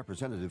 Speak to a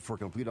representative for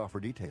complete offer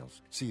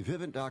details. See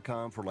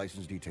Vivint.com for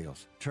license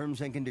details.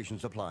 Terms and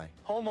conditions apply.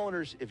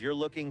 Homeowners, if you're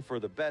looking for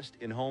the best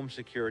in home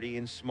security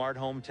and smart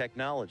home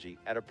technology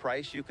at a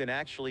price you can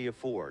actually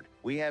afford,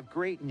 we have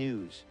great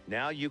news.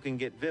 Now you can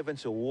get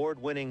Vivint's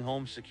award-winning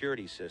home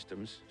security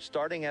systems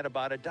starting at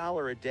about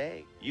 $1 a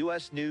day.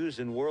 U.S. News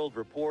and World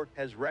Report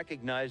has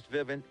recognized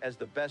Vivint as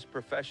the best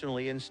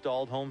professionally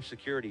installed home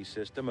security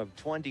system of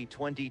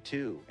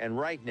 2022. And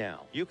right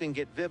now, you can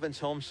get Vivint's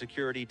home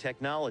security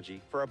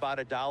technology for about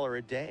 $1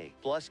 a day.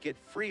 Plus, get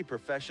free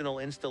professional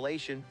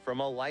installation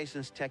from a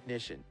licensed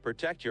technician.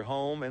 Protect your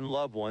home and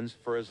loved ones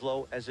for as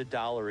low as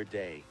 $1 a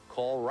day.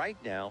 Call right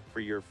now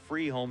for your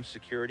free home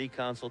security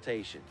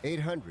consultation.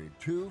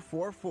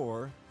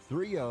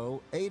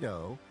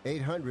 800-244-3080.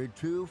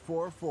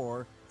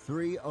 800-244-3080.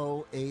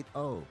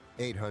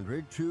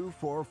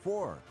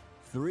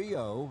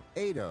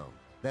 800-244-3080.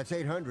 That's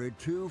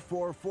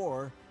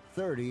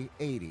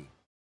 800-244-3080.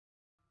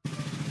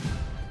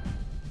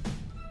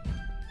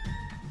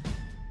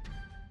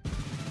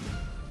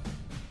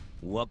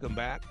 Welcome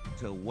back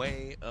to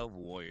Way of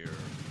Warrior,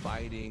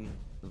 fighting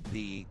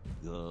the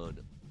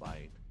good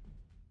fight.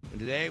 And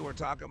today we're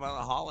talking about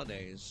the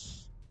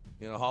holidays.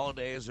 You know,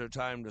 holidays are a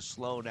time to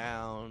slow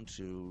down,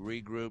 to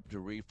regroup, to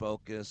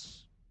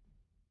refocus.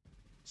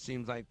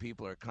 Seems like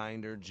people are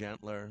kinder,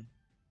 gentler.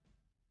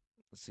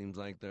 It seems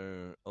like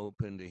they're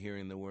open to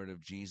hearing the word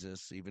of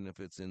Jesus, even if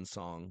it's in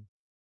song.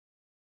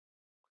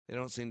 They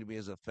don't seem to be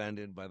as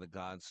offended by the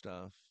God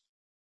stuff.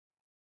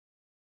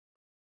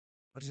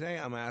 But today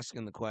I'm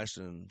asking the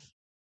question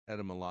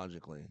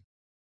etymologically.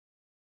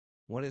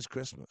 What is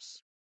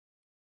Christmas?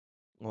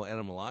 Well,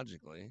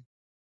 etymologically,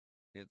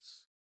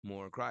 it's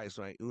more Christ,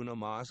 right? Uno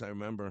mas. I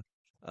remember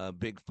a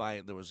big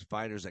fight. There was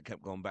fighters that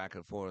kept going back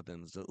and forth,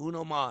 and so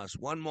uno mas,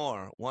 one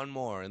more,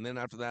 and then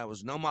after that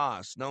was no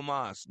mas, no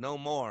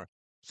more.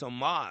 So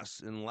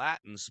mas in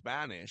Latin,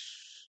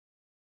 Spanish,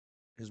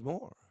 is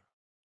more.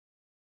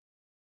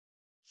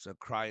 So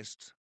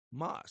Christ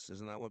mas,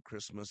 isn't that what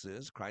Christmas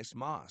is? Christ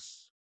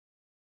mas,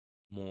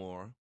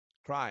 more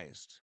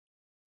Christ.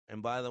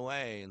 And by the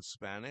way, in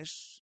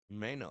Spanish,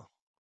 Menos.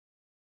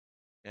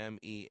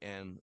 Menos.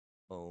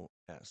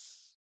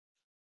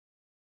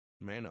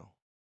 Menos.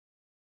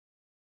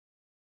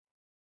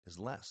 is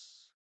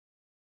less.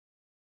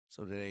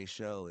 So today's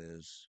show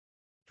is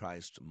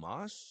Christ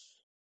Mas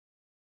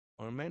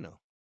or Menos.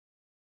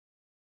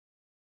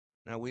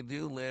 Now, we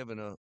do live in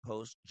a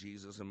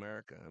post-Jesus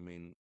America. I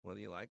mean, whether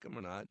you like him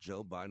or not,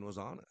 Joe Biden was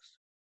honest.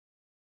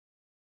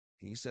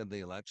 He said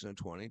the election of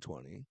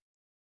 2020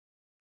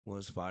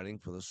 was fighting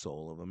for the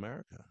soul of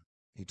America.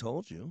 He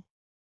told you.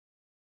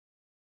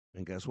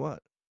 And guess what?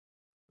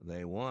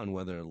 They won,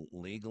 whether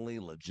legally,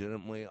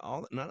 legitimately,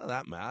 none of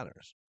that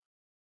matters.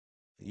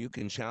 You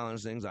can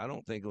challenge things. I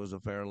don't think it was a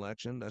fair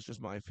election. That's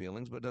just my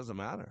feelings, but it doesn't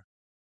matter.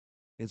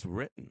 It's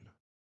written.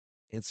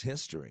 It's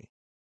history.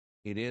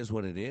 It is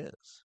what it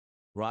is.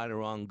 Right or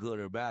wrong, good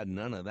or bad,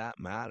 none of that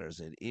matters.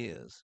 It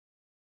is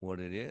what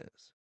it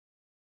is.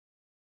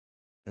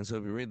 And so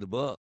if you read the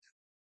book,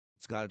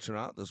 it's got to turn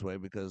out this way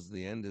because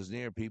the end is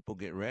near. People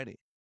get ready.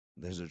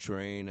 There's a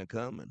train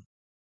a-coming.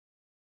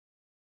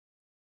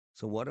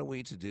 So what are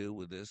we to do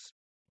with this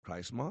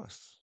Christ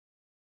Mas?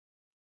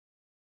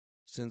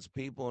 Since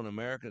people in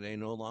America, they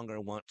no longer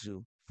want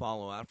to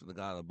follow after the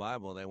God of the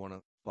Bible, they want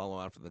to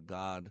follow after the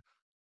God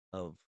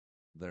of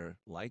their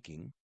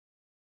liking.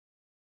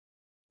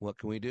 What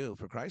can we do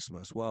for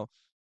Christmas? Well,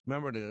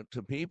 remember,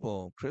 to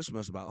people,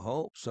 Christmas is about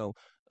hope. So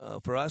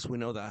for us, we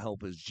know that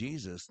hope is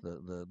Jesus,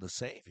 the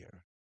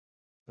Savior,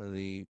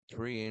 the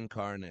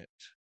pre-incarnate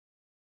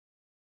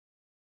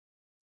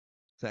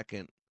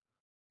second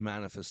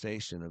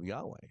manifestation of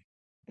Yahweh.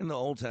 In the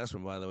Old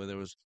Testament, by the way, there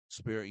was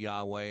Spirit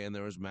Yahweh and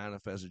there was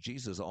manifested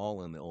Jesus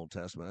all in the Old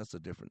Testament. That's a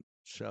different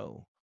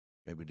show,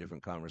 maybe a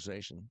different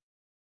conversation.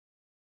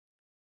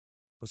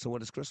 But so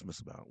what is Christmas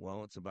about?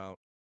 Well, it's about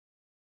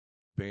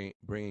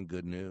bringing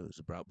good news,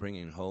 about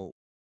bringing hope,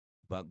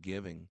 about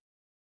giving.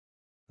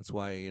 That's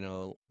why,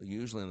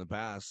 usually in the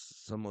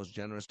past, some of the most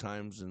generous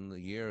times in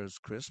the year is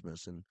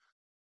Christmas. And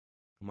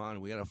come on,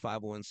 we got a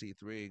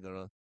 501c3. Go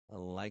to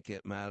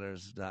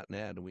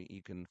likeitmatters.net.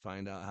 You can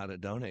find out how to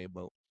donate.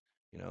 But,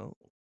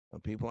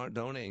 people aren't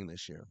donating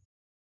this year.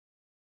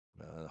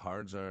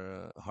 Hearts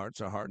are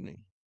hardening.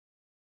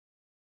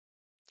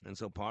 And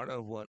so part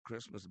of what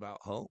Christmas is about,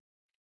 hope.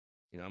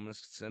 I'm going to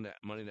send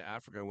money to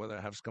Africa, whether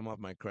I have to come off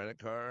my credit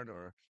card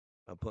or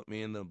put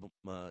me in the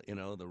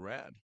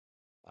red.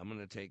 I'm going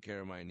to take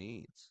care of my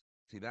needs.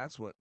 See, that's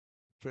what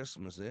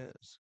Christmas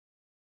is.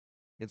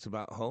 It's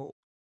about hope.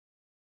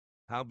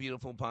 How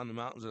beautiful upon the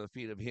mountains are the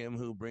feet of him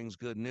who brings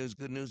good news.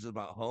 Good news is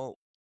about hope.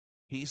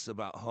 Peace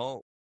about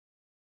hope.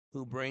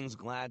 Who brings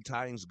glad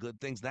tidings,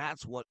 good things.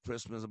 That's what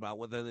Christmas is about.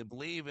 Whether they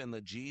believe in the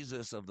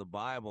Jesus of the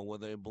Bible,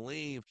 whether they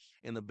believe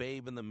in the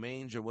babe in the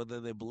manger, whether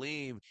they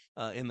believe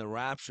in the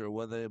rapture,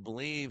 whether they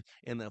believe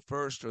in the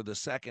first or the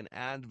second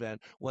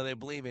advent, whether they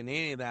believe in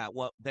any of that,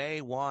 what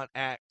they want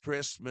at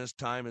Christmas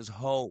time is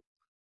hope.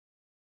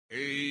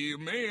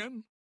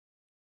 Amen.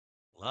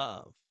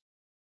 Love,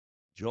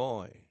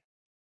 joy,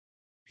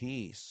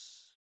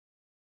 peace.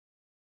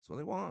 That's what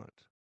they want.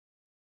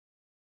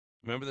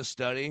 Remember the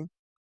study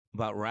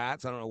about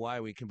rats? I don't know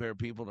why we compare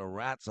people to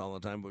rats all the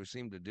time, but we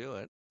seem to do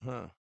it.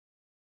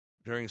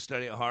 During a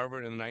study at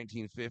Harvard in the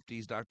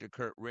 1950s, Dr.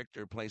 Kurt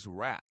Richter placed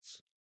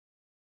rats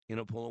in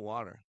a pool of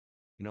water.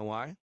 You know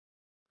why?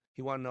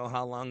 He wanted to know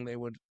how long they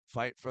would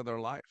fight for their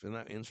life. Isn't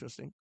that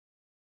interesting?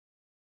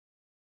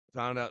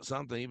 Found out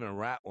something. Even a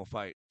rat will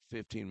fight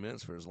 15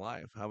 minutes for his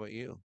life. How about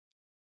you?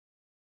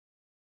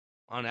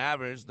 On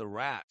average, the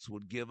rats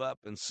would give up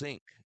and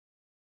sink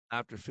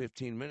after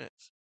 15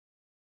 minutes.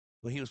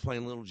 Well, he was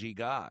playing little g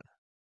God.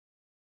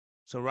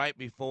 So right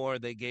before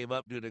they gave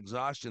up due to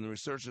exhaustion, the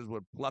researchers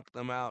would pluck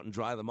them out and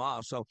dry them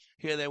off. So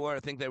here they were, I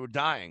think they were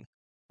dying.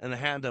 And the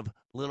hand of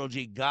little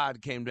g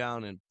God came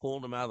down and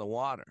pulled them out of the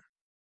water.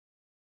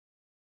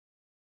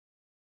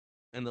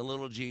 And the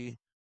little g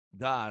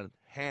God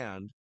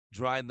hand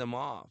dried them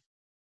off,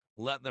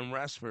 let them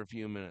rest for a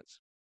few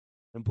minutes,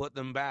 and put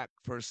them back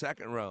for a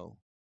second row.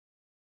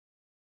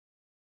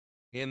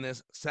 In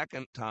this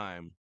second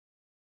time,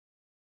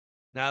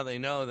 now they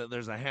know that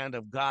there's a hand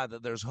of God,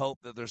 that there's hope,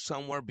 that there's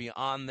somewhere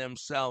beyond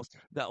themselves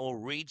that will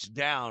reach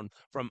down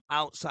from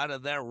outside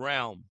of their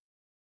realm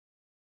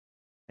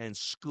and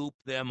scoop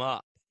them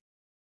up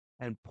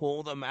and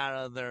pull them out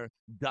of their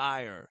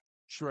dire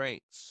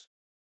traits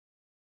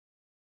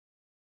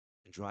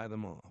and dry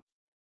them off.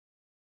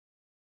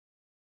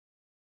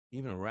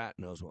 Even a rat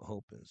knows what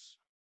hope is.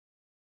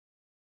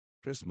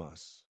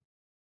 Christmas.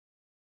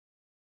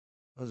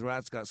 Those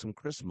rats got some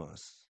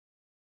Christmas.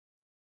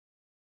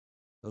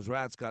 Those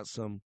rats got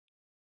some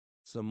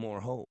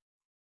more hope.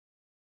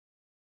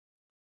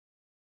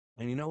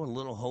 And you know what a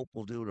little hope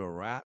will do to a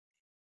rat?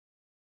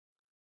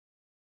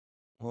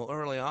 Well,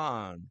 early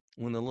on,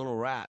 when the little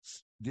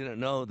rats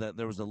didn't know that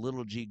there was a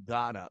little g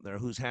God out there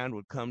whose hand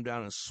would come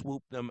down and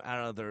swoop them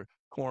out of their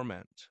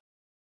torment,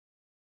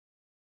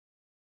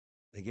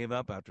 they gave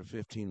up after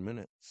 15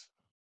 minutes.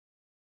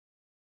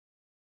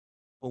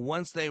 But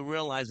once they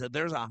realized that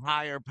there's a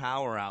higher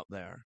power out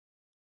there,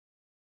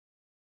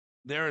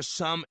 there is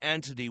some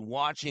entity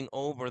watching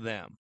over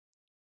them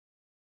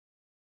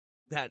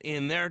that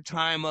in their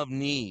time of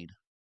need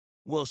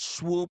will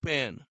swoop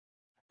in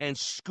and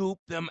scoop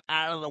them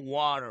out of the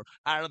water,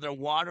 out of their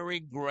watery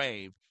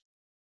grave,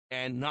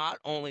 and not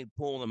only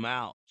pull them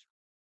out,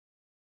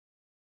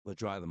 but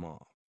dry them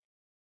off.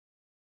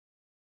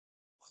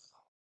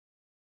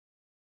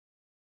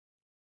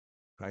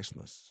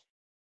 Christmas.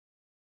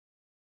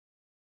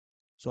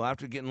 So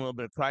after getting a little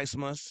bit of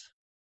Christmas,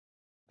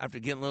 after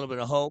getting a little bit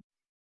of hope,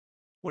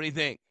 what do you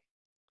think?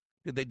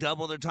 Did they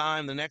double their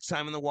time the next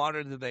time in the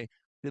water? Did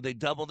they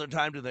double their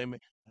time? Did they,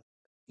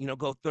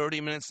 go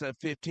 30 minutes to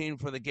 15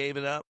 before they gave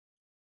it up?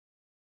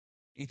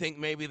 You think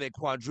maybe they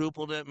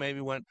quadrupled it? Maybe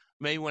went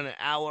an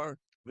hour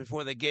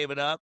before they gave it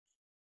up?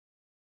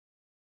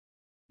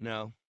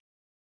 No,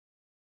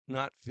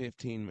 not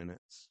 15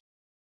 minutes,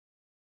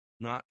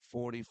 not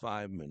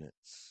 45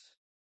 minutes,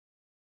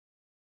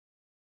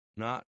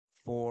 not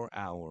 4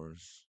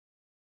 hours,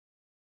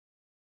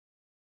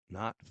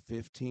 not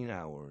 15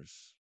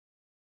 hours,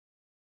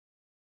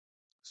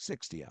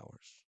 60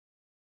 hours.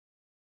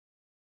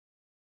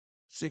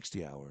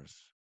 60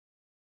 hours.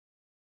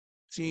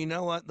 See, you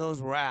know what? Those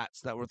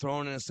rats that were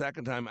thrown in a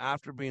second time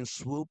after being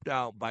swooped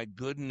out by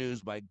good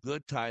news, by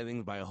good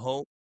tidings, by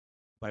hope,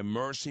 by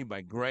mercy,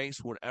 by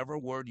grace, whatever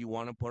word you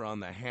want to put on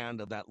the hand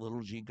of that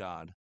little G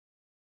God,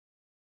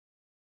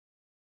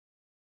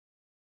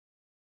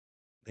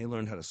 they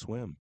learned how to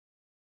swim.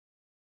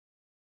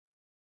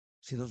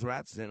 See, those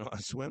rats didn't know how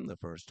to swim the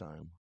first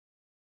time.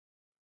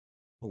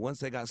 But once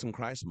they got some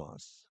Christ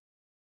moss,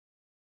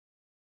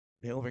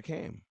 they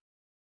overcame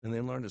and they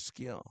learned a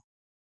skill,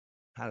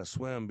 how to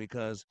swim,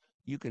 because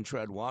you can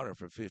tread water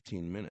for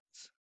 15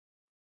 minutes.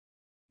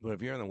 But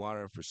if you're in the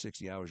water for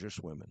 60 hours, you're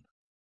swimming.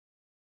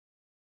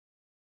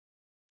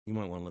 You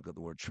might want to look at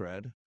the word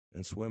tread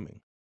and swimming.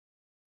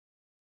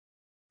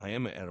 I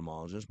am an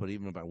etymologist, but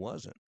even if I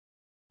wasn't,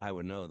 I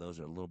would know those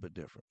are a little bit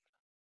different.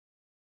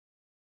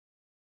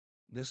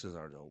 This is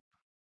our dope.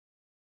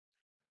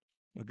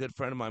 A good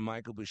friend of mine,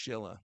 Michael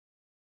Bushilla,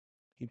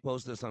 he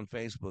posted this on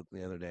Facebook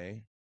the other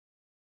day.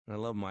 And I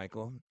love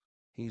Michael.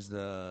 He's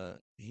the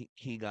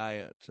key guy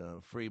at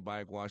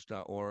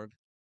freebikewatch.org.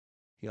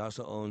 He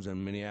also owns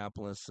in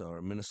Minneapolis,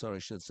 or Minnesota, I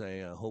should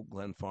say, Hope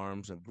Glen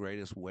Farms, the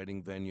greatest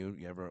wedding venue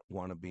you ever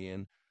want to be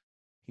in.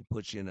 He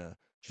puts you in a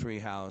tree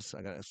house.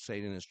 I got to stay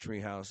in his tree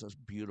house. It's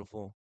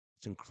beautiful.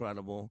 It's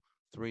incredible.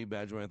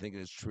 3-bedroom, I think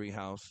it is, tree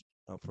house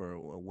for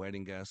a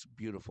wedding guest.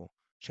 Beautiful.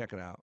 Check it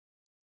out.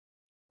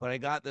 But I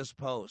got this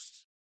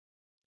post,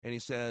 and he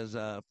says,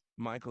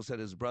 Michael said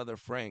his brother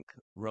Frank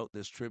wrote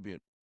this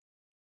tribute.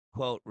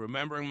 Quote,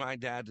 remembering my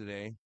dad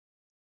today.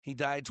 He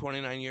died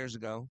 29 years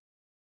ago.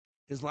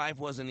 His life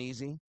wasn't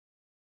easy.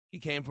 He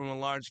came from a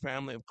large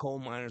family of coal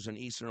miners in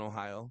eastern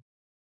Ohio.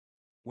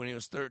 When he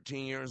was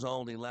 13 years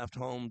old, he left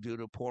home due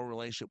to a poor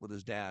relationship with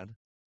his dad,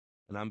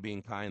 and I'm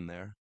being kind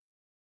there.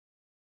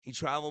 He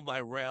traveled by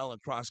rail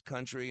across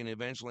country and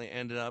eventually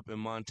ended up in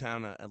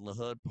Montana at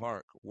LaHood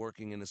Park,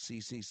 working in a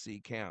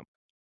CCC camp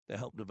that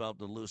helped develop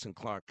the Lewis and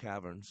Clark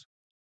caverns.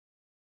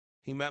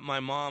 He met my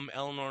mom,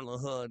 Eleanor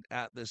LaHood,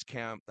 at this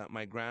camp that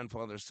my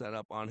grandfather set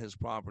up on his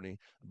property.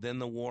 Then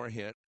the war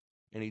hit,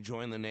 and he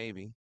joined the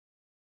Navy.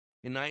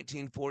 In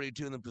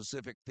 1942, in the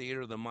Pacific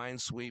Theater, the mine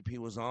sweep he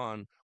was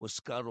on was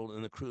scuttled,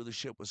 and the crew of the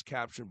ship was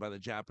captured by the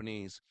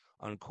Japanese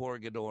on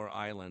Corregidor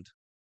Island.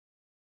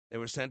 They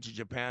were sent to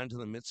Japan to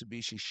the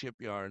Mitsubishi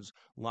shipyards.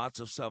 Lots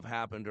of stuff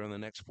happened during the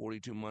next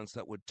 42 months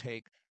that would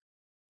take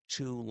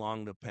too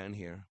long to pen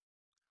here.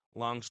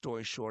 Long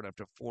story short,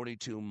 after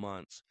 42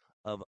 months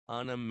of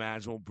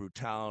unimaginable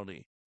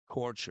brutality,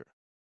 torture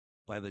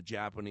by the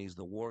Japanese,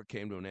 the war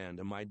came to an end,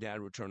 and my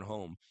dad returned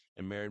home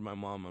and married my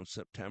mom on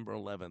September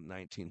 11,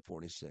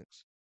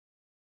 1946.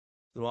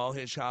 Through all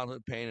his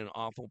childhood pain and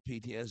awful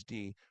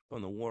PTSD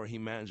from the war, he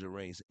managed to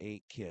raise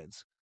 8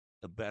 kids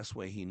the best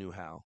way he knew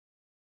how.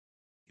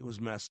 He was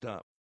messed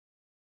up,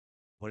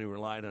 but he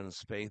relied on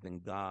his faith in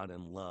God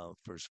and love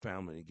for his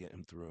family to get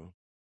him through.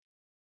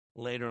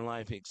 Later in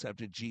life, he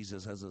accepted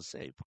Jesus as a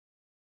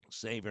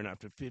Savior, and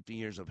after 50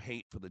 years of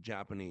hate for the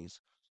Japanese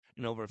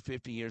and over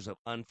 50 years of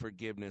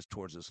unforgiveness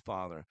towards his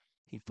father,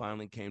 he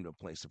finally came to a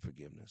place of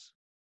forgiveness.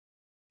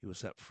 He was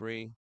set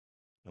free,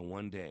 and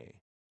one day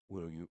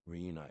we'll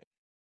reunite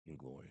in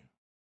glory.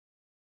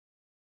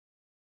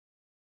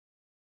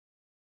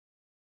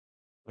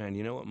 Man,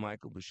 you know what?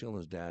 Michael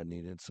Bushilla's dad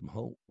needed some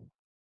hope,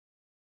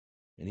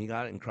 and he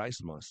got it in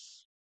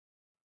Christmas.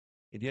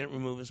 It didn't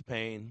remove his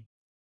pain.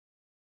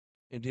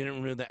 It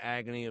didn't remove the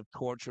agony of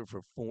torture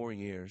for 4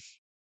 years.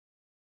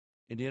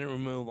 It didn't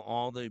remove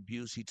all the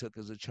abuse he took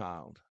as a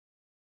child.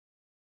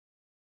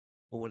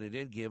 But what it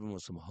did give him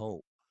was some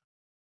hope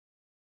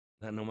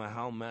that no matter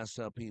how messed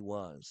up he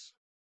was,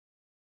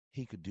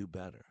 he could do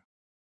better.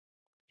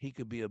 He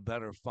could be a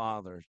better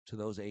father to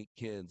those 8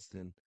 kids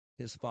than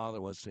his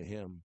father was to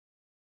him.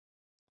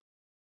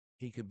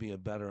 He could be a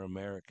better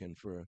American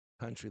for a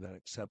country that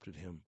accepted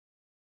him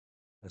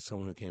as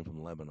someone who came from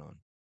Lebanon.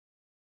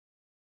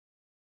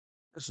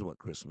 This is what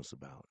Christmas is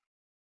about.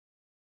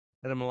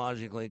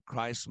 Etymologically,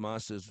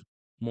 Christmas is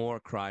more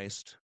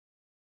Christ.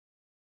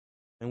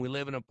 And we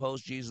live in a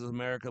post-Jesus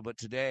America, but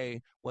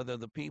today, whether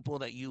the people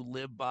that you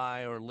live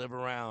by or live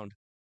around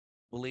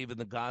believe in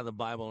the God of the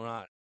Bible or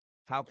not,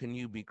 how can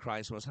you be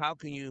Christmas? How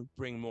can you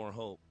bring more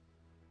hope?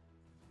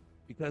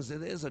 Because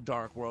it is a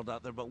dark world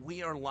out there, but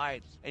we are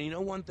light. And you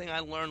know one thing I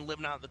learned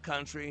living out in the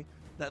country?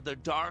 That the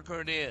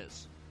darker it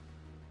is,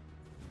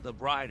 the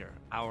brighter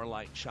our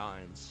light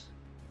shines.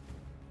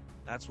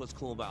 That's what's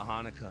cool about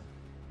Hanukkah.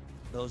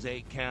 Those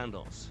 8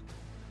 candles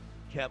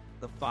kept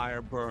the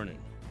fire burning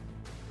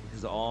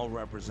because it all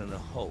represented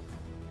hope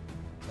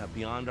that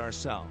beyond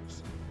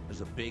ourselves,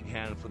 there's a big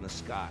hand from the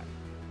sky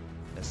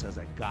that says,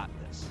 I got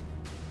this.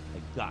 I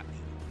got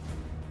you.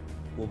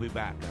 We'll be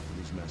back after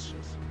these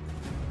messages.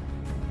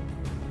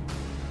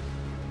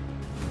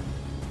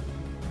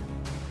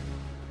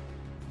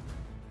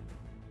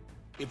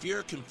 If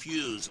you're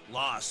confused,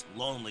 lost,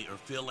 lonely, or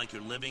feel like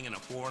you're living in a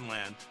foreign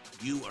land,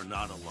 you are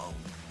not alone.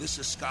 This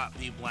is Scott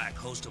B. Black,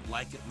 host of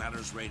Like It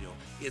Matters Radio.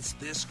 It's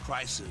this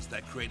crisis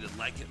that created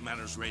Like It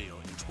Matters Radio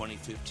in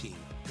 2015.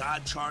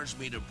 God charged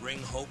me to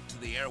bring hope to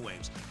the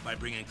airwaves by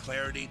bringing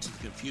clarity to the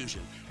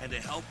confusion and to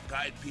help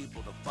guide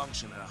people to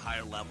function at a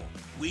higher level.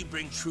 We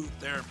bring truth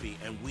therapy,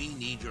 and we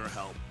need your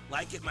help.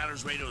 Like It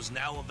Matters Radio is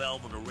now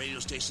available to radio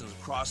stations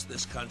across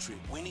this country.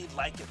 We need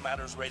Like It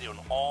Matters Radio in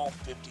all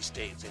 50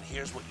 states, and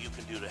here's what you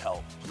can do to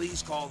help.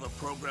 Please call the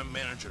program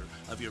manager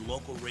of your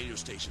local radio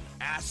station.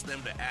 Ask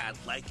them to add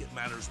Like It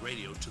Matters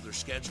Radio to their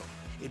schedule.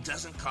 It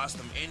doesn't cost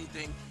them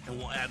anything and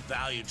will add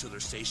value to their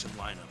station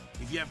lineup.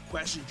 If you have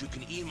questions, you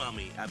can email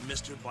me at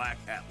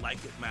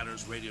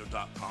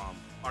mrblack@likeitmattersradio.com.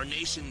 Our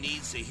nation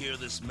needs to hear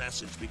this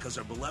message because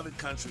our beloved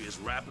country is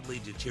rapidly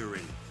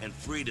deteriorating and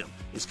freedom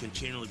is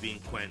continually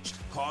being quenched.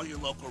 Call your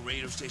local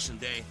radio station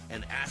today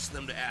and ask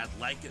them to add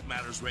Like It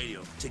Matters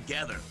Radio.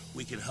 Together,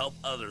 we can help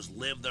others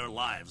live their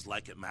lives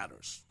like it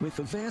matters. With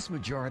the vast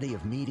majority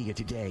of media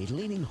today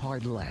leaning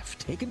hard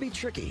left, it can be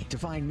tricky to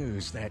find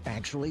news that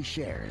actually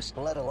shares,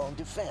 let alone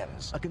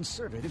defends, a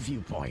conservative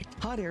viewpoint.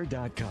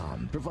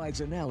 HotAir.com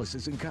provides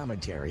analysis and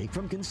commentary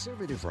from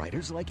conservative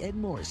writers like Ed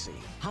Morrissey.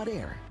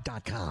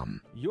 HotAir.com.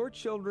 Your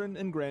children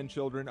and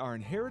grandchildren are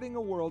inheriting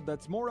a world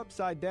that's more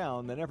upside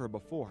down than ever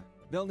before.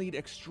 They'll need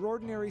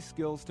extraordinary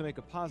skills to make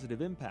a positive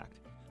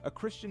impact. A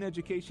Christian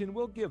education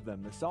will give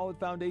them the solid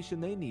foundation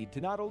they need to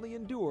not only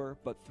endure,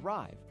 but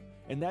thrive.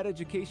 And that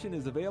education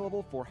is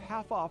available for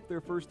half off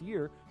their first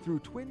year through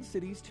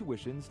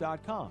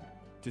TwinCitiesTuitions.com.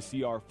 To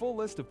see our full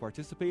list of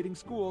participating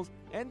schools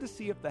and to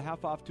see if the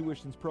half-off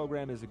tuitions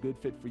program is a good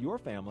fit for your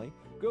family,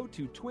 go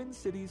to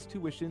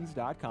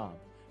TwinCitiesTuitions.com.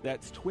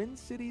 That's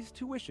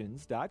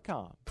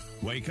TwinCitiesTuitions.com.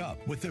 Wake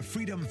up with the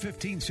Freedom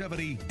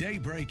 1570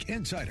 Daybreak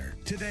Insider.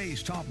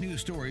 Today's top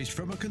news stories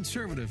from a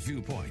conservative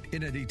viewpoint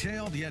in a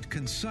detailed yet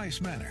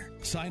concise manner.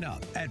 Sign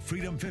up at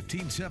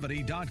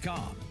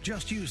freedom1570.com.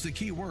 Just use the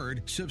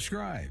keyword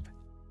subscribe.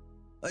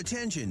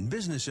 Attention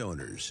business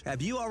owners. Have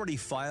you already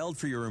filed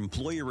for your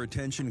employer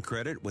retention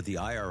credit with the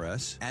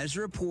IRS? As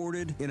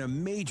reported in a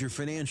major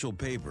financial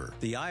paper,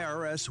 the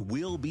IRS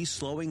will be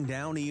slowing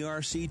down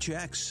ERC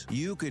checks.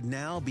 You could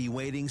now be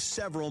waiting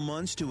several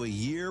months to a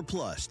year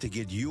plus to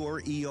get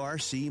your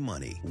ERC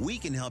money. We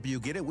can help you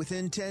get it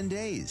within 10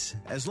 days.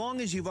 As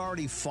long as you've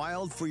already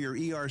filed for your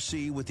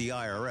ERC with the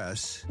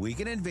IRS, we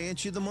can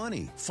advance you the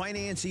money.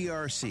 Finance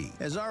ERC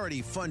has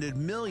already funded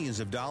millions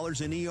of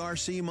dollars in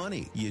ERC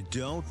money. You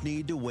don't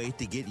need to wait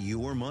to get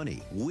your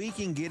money. We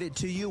can get it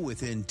to you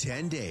within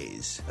 10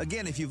 days.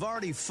 Again, if you've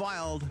already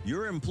filed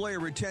your employer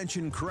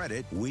retention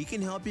credit, we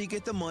can help you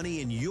get the money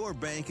in your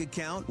bank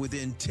account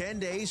within 10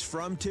 days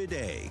from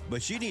today.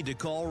 But you need to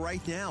call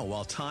right now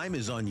while time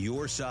is on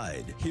your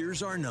side.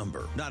 Here's our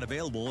number. Not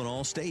available in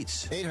all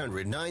states.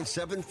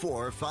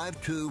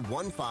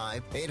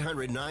 800-974-5215.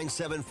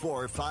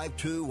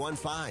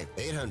 800-974-5215.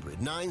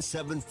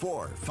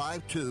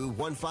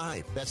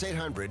 800-974-5215. That's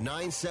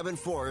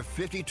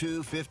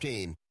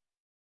 800-974-5215.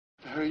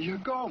 There you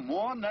go.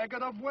 More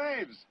negative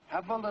waves.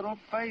 Have a little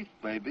faith,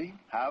 baby.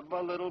 Have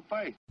a little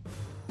faith.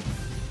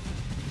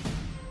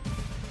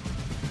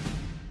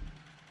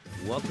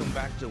 Welcome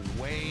back to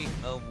Way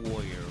of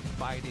Warrior,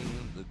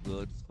 fighting the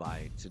good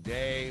fight.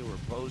 Today, we're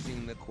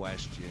posing the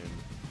question,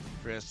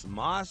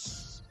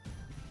 Christmas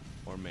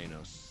or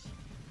Menos?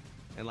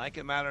 And Like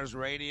It Matters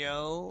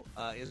Radio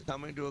is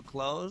coming to a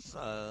close.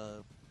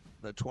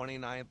 The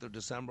 29th of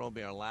December will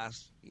be our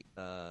last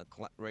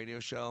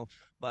radio show,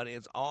 but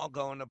it's all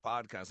going to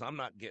podcast. I'm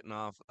not getting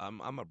off.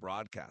 I'm a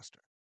broadcaster.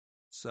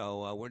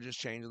 So we're just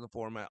changing the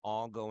format,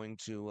 all going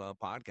to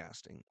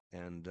podcasting.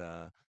 And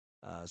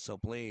so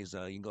please, you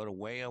can go to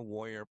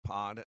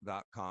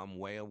wayofwarriorpod.com,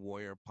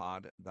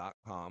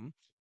 wayofwarriorpod.com.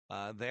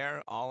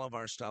 There, all of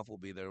our stuff will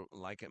be there,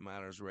 Like It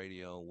Matters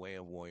Radio, Way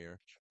of Warrior.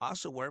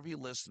 Also, wherever you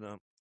listen to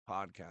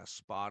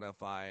podcasts,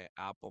 Spotify,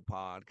 Apple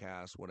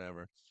Podcasts,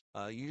 whatever,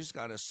 you just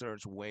got to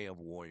search Way of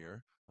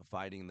Warrior,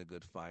 fighting the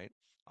good fight.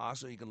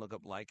 Also, you can look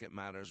up Like It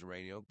Matters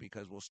Radio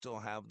because we'll still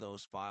have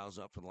those files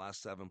up for the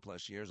last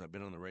 7+ years. I've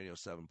been on the radio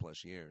 7+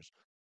 years.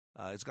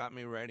 It's got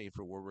me ready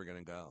for where we're going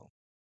to go.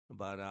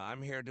 But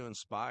I'm here to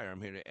inspire.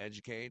 I'm here to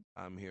educate.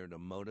 I'm here to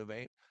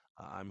motivate.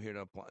 I'm here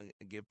to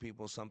give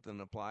people something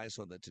to apply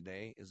so that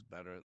today is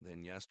better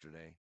than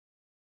yesterday.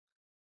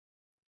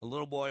 A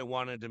little boy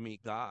wanted to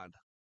meet God.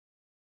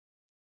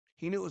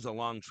 He knew it was a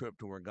long trip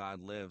to where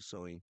God lived,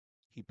 so he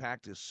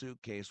packed his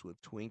suitcase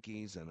with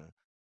Twinkies and a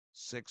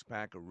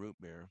six-pack of root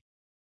beer,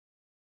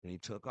 and he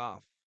took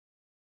off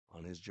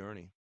on his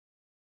journey.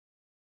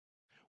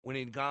 When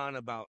he'd gone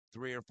about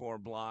 3 or 4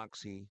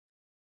 blocks, he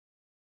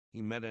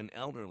met an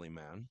elderly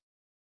man.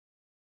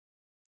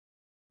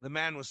 The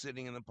man was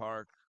sitting in the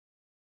park,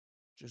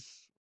 just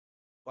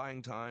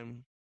buying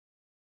time,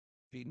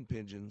 feeding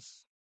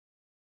pigeons.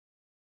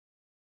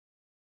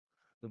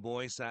 The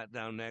boy sat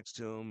down next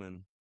to him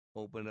and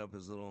opened up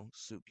his little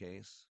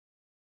suitcase.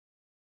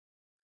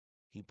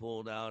 He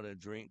pulled out a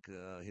drink,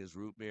 his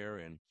root beer,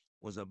 and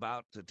was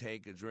about to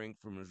take a drink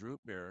from his root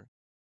beer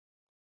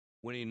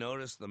when he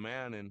noticed the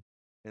man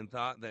and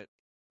thought that,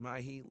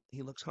 he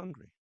looks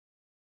hungry.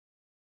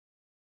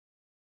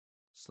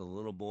 So the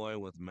little boy,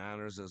 with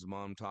manners as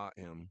mom taught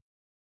him,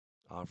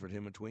 offered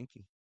him a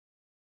Twinkie.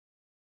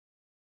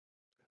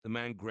 The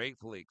man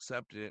gratefully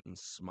accepted it and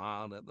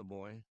smiled at the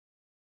boy.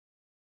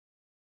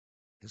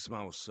 His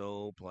smile was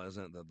so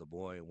pleasant that the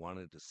boy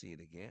wanted to see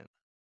it again.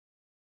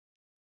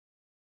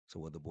 So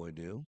what did the boy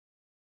do?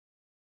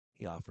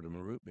 He offered him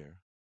a root beer.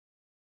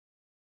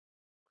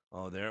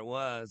 Oh, there it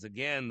was.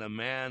 Again, the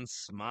man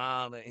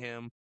smiled at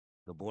him.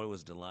 The boy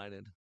was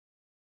delighted.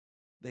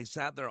 They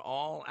sat there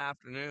all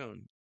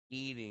afternoon,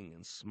 eating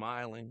and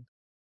smiling.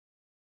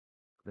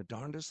 The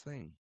darndest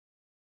thing,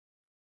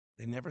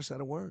 they never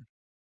said a word.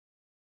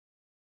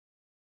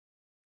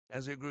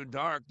 As it grew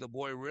dark, the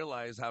boy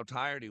realized how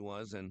tired he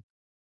was, and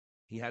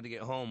he had to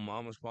get home.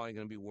 Mom was probably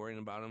going to be worrying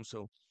about him,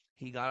 so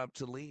he got up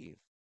to leave.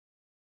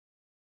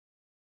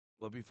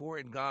 But before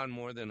he'd gone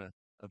more than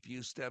a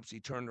few steps, he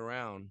turned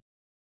around.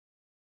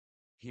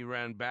 He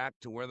ran back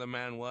to where the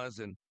man was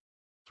and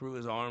threw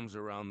his arms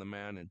around the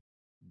man and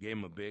gave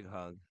him a big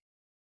hug.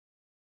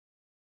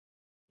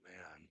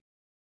 Man,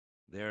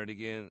 there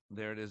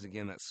it is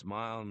again, that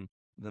smile. And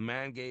the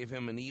man gave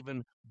him an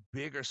even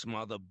bigger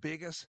smile, the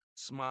biggest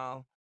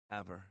smile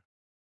ever.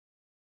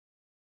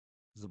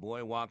 As the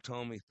boy walked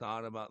home, he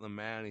thought about the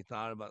man, he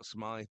thought about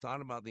smiling, he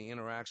thought about the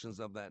interactions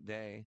of that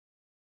day.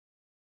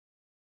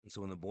 And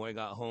so when the boy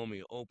got home,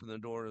 he opened the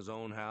door to his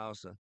own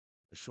house. A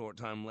short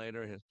time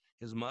later,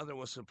 his mother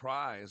was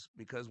surprised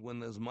because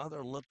when his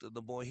mother looked at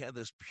the boy, he had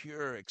this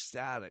pure,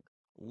 ecstatic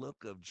look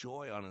of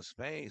joy on his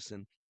face.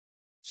 And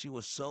she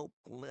was so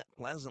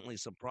pleasantly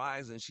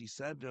surprised, and she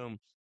said to him,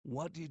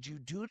 "What did you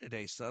do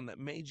today, son, that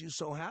made you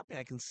so happy?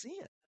 I can see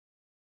it."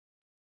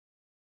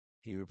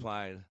 He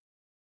replied,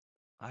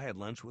 "I had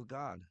lunch with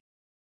God."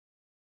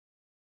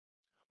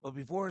 But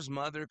before his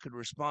mother could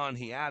respond,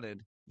 he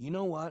added, "You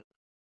know what?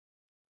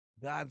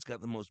 God's got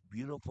the most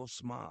beautiful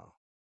smile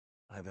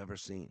I've ever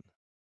seen."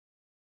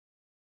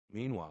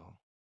 Meanwhile,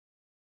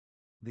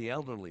 the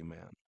elderly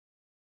man,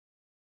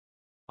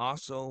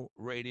 also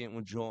radiant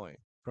with joy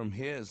from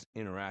his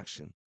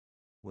interaction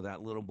with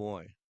that little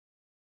boy,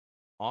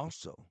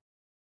 also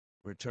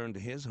returned to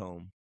his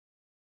home.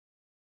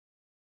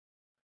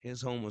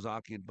 His home was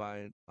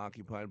occupied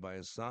by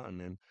his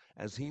son, and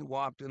as he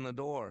walked in the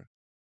door,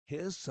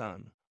 his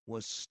son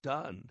was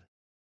stunned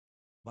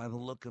by the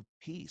look of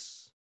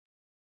peace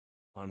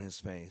on his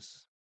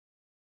face.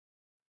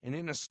 And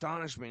in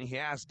astonishment, he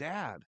asked,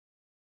 "Dad,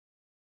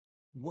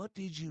 what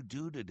did you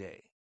do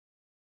today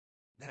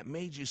that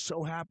made you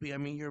so happy? I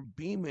mean, you're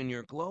beaming,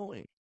 you're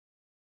glowing."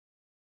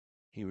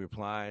 He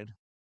replied,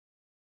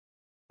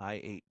 "I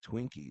ate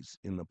Twinkies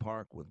in the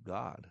park with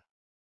God."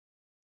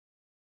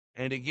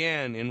 And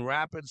again, in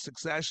rapid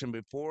succession,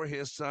 before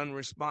his son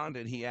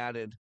responded, he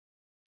added,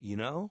 "You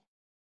know,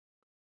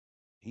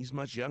 he's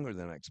much younger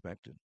than I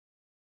expected."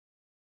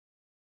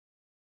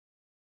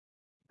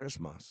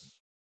 Christmas.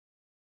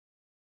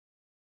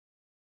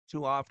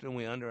 Too often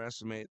we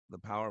underestimate the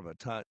power of a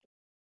touch,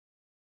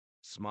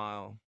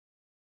 smile,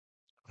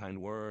 a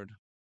kind word,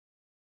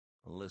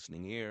 a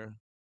listening ear,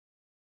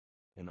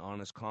 an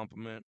honest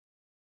compliment,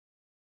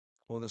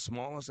 or the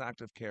smallest act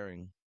of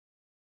caring,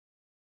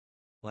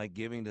 like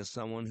giving to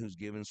someone who's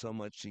given so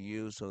much to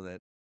you so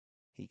that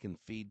he can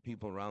feed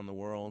people around the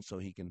world, so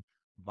he can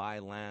buy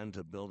land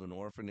to build an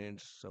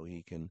orphanage, so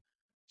he can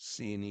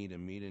see a need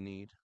and meet a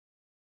need.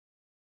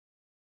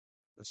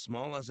 The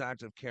smallest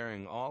act of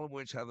caring, all of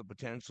which have the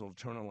potential to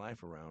turn a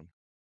life around.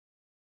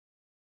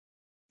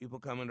 People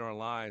come into our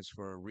lives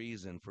for a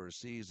reason, for a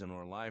season,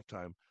 or a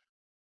lifetime.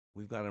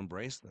 We've got to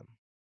embrace them.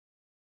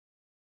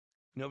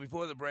 You know,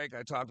 before the break,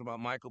 I talked about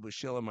Michael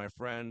Bashilla, my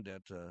friend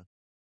at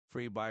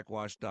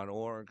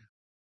freebikewash.org,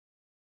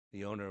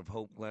 the owner of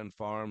Hope Glen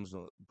Farms,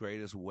 the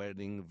greatest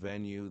wedding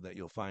venue that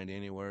you'll find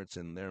anywhere. It's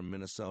in there in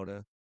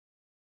Minnesota,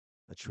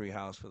 a tree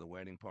house for the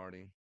wedding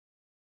party.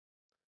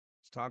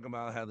 He's talking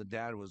about how the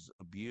dad was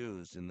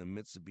abused in the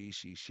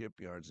Mitsubishi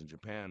shipyards in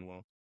Japan.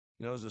 Well,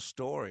 you know, it was a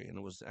story, and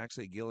it was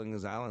actually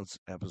Gilligan's Island's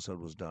episode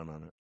was done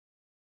on it.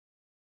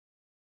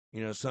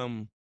 You know,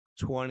 some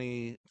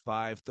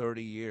 25,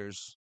 30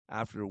 years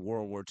after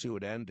World War II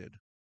had ended,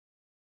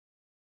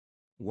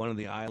 one of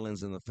the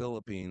islands in the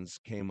Philippines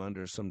came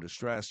under some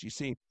distress. You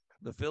see,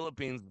 the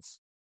Philippines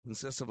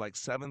consists of like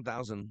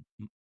 7,000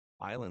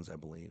 islands, I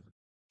believe.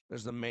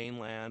 There's the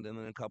mainland and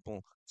then a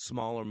couple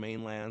smaller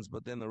mainlands,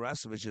 but then the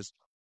rest of it's just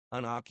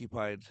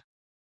unoccupied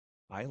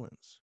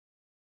islands.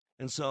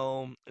 And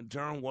so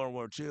during World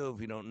War II,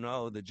 if you don't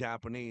know, the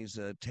Japanese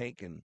had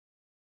taken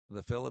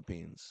the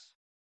Philippines.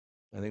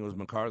 I think it was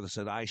MacArthur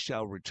said, "I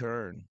shall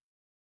return."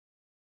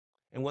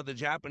 And what the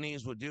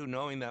Japanese would do,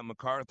 knowing that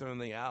MacArthur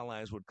and the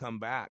Allies would come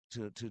back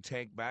to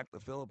take back the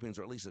Philippines,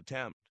 or at least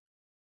attempt,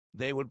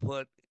 they would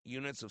put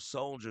units of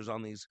soldiers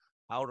on these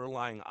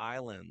outer-lying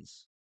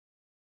islands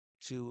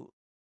to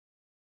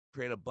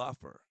create a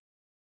buffer.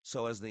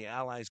 So as the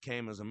Allies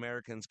came, as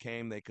Americans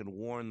came, they could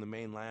warn the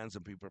main lands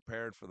and be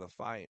prepared for the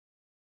fight.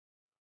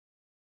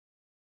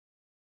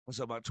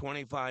 So about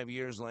 25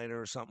 years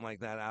later or something like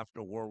that,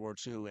 after World War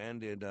II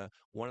ended,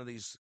 one of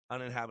these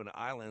uninhabited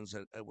islands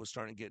that was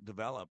starting to get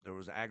developed. There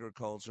was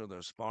agriculture, there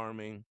was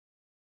farming.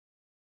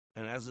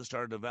 And as it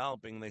started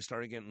developing, they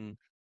started getting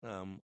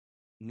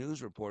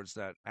news reports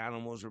that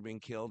animals were being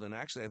killed. And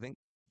actually, I think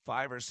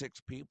 5 or 6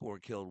 people were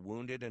killed,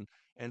 wounded.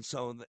 And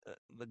so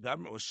the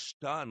government was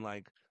stunned,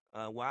 like,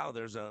 wow,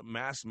 there's a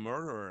mass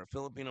murderer, a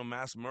Filipino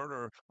mass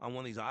murderer on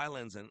one of these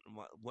islands. And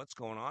what's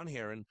going on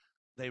here? And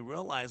they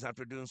realized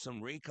after doing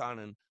some recon,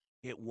 and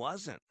it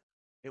wasn't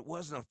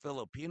a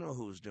Filipino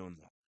who was doing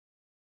that.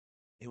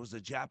 It was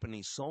a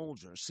Japanese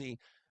soldier. See,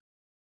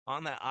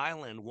 on that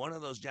island, one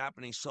of those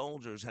Japanese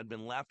soldiers had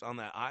been left on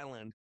that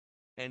island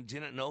and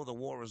didn't know the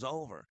war was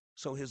over.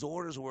 So his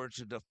orders were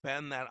to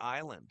defend that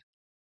island.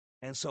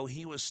 And so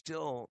he was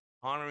still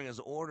honoring his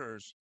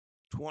orders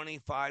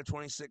 25,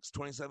 26,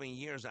 27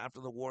 years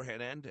after the war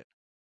had ended.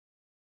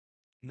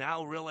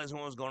 Now realizing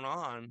what was going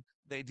on,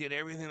 they did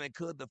everything they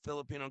could, the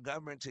Filipino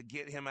government, to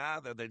get him out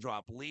of there. They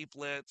dropped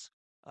leaflets.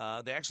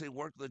 They actually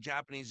worked with the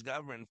Japanese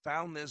government and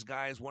found this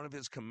guy as one of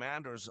his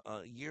commanders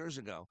years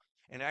ago,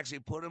 and actually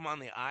put him on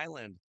the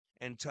island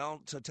and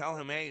tell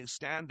him, hey,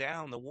 stand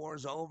down, the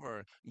war's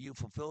over, you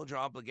fulfilled your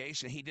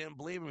obligation. He didn't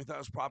believe him. He thought it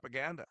was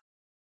propaganda.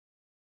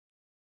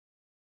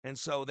 And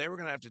so they were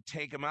going to have to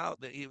take him out.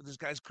 This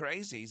guy's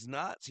crazy. He's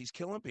nuts. He's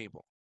killing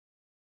people.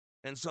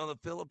 And so the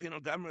Filipino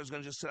government was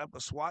going to just set up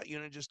a SWAT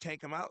unit, just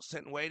take him out,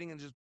 sit and waiting and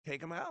just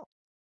take him out.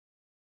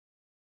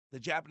 The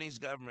Japanese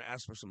government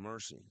asked for some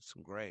mercy,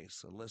 some grace.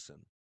 So listen,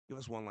 give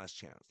us one last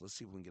chance. Let's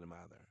see if we can get him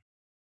out of there.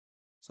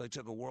 So they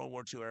took a World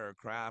War II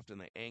aircraft and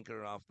they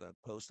anchored off the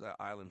coast of that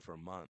island for a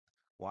month.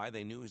 Why?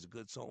 They knew he was a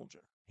good soldier.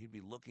 He'd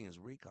be looking his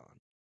recon.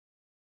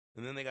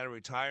 And then they got a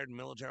retired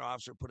military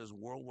officer, put his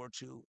World War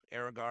II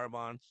era garb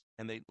on,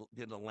 and they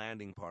did a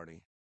landing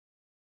party.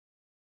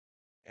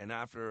 And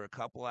after a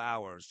couple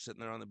hours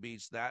sitting there on the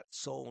beach, that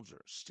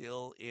soldier,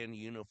 still in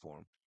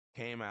uniform,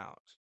 came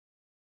out,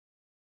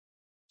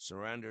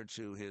 surrendered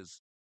to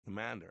his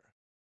commander,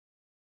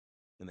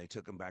 and they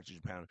took him back to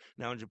Japan.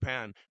 Now in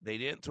Japan, they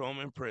didn't throw him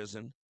in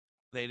prison.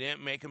 They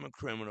didn't make him a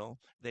criminal.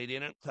 They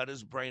didn't cut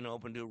his brain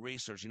open, do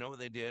research. You know what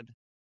they did?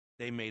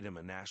 They made him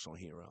a national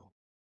hero.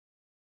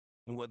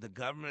 And what the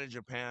government of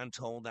Japan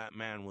told that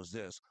man was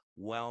this: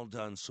 well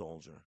done,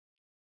 soldier,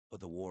 but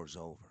the war's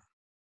over.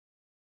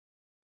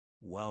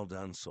 Well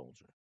done,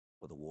 soldier,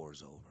 but the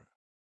war's over.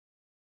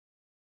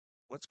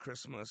 What's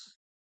Christmas?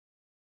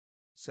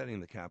 Setting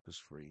the captives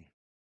free.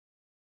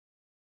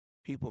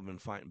 People have been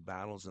fighting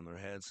battles in their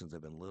heads since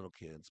they've been little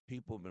kids.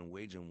 People have been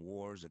waging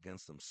wars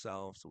against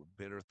themselves with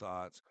bitter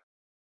thoughts,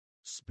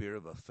 spirit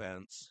of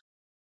offense,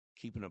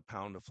 keeping a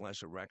pound of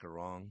flesh a wreck or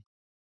wrong.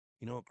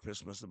 You know what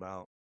Christmas is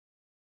about?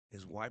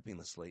 Is wiping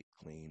the slate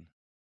clean,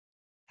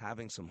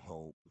 having some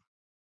hope.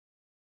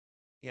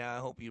 Yeah, I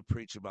hope you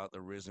preach about the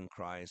risen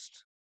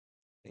Christ,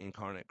 the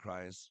incarnate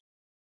Christ.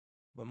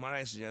 But might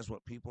I suggest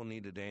what people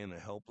need today in a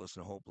helpless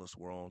and hopeless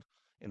world,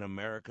 in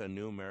America, a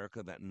new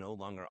America that no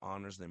longer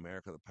honors the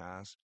America of the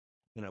past,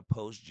 in a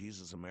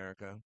post-Jesus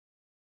America?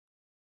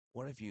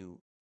 What if you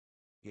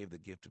gave the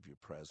gift of your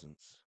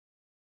presence?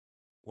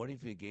 What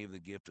if you gave the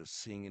gift of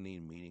seeing a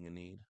need, meeting a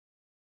need?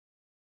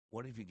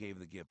 What if you gave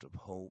the gift of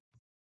hope,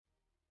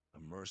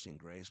 of mercy and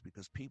grace?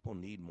 Because people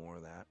need more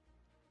of that.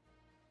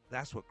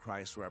 That's what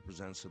Christ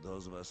represents to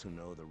those of us who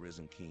know the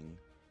risen King.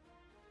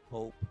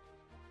 Hope,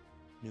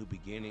 new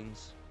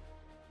beginnings,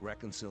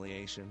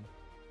 reconciliation.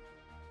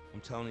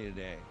 I'm telling you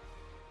today,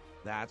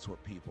 that's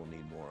what people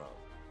need more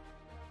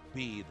of.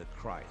 Be the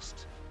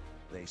Christ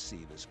they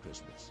see this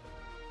Christmas.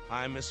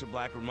 I'm Mr.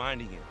 Black,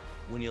 reminding you,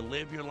 when you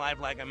live your life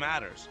like it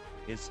matters,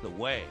 it's the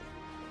way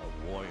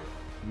of warrior.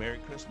 Merry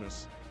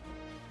Christmas.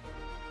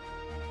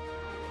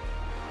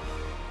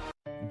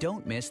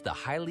 Don't miss the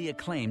highly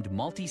acclaimed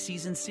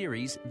multi-season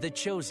series, The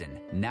Chosen,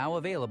 now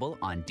available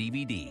on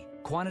DVD.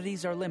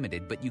 Quantities are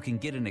limited, but you can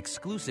get an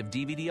exclusive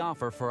DVD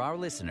offer for our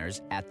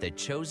listeners at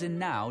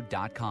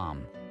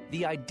thechosennow.com.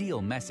 The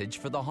ideal message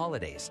for the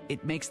holidays.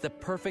 It makes the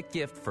perfect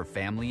gift for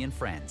family and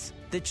friends.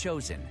 The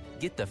Chosen.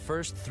 Get the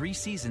first 3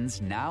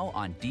 seasons now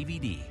on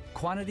DVD.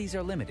 Quantities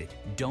are limited.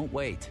 Don't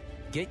wait.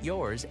 Get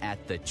yours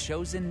at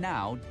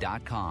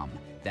thechosennow.com.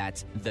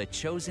 That's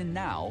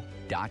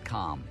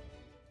thechosennow.com.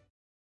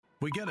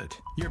 We get it.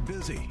 You're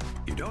busy.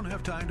 You don't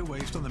have time to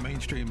waste on the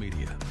mainstream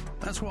media.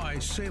 That's why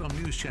Salem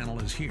News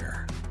Channel is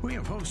here. We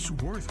have hosts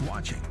worth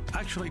watching,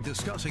 actually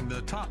discussing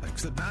the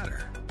topics that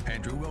matter.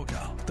 Andrew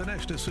Wilkow,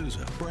 Dinesh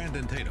D'Souza,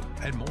 Brandon Tatum,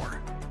 and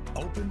more.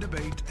 Open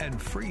debate and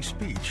free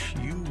speech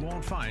you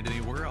won't find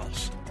anywhere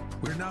else.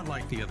 We're not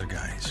like the other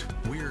guys.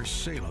 We're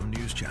Salem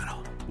News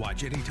Channel.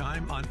 Watch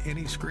anytime on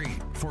any screen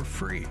for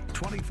free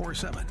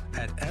 24/7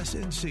 at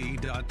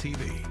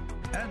snc.tv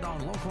and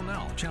on Local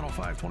Now, Channel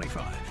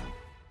 525.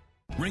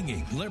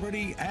 Ringing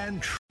liberty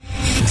and truth.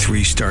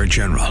 3-star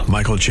General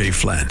Michael J.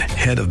 Flynn,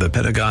 head of the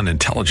Pentagon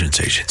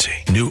Intelligence Agency,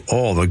 knew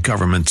all the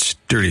government's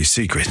dirty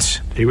secrets.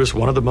 He was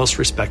one of the most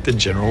respected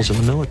generals in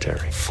the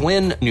military.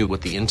 Flynn knew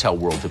what the intel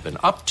world had been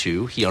up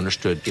to. He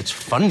understood its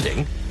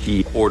funding.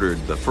 He ordered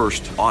the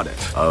first audit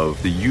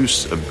of the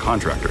use of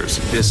contractors.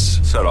 This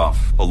set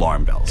off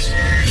alarm bells.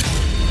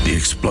 The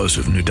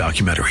explosive new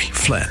documentary,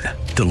 Flynn,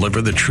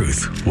 Deliver the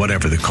Truth,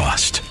 Whatever the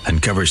Cost,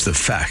 uncovers the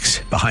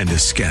facts behind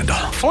this scandal.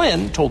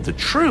 Flynn told the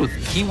truth.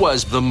 He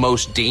was the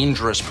most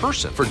dangerous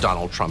person for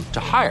Donald Trump to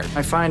hire.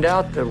 I find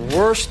out the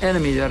worst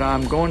enemy that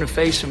I'm going to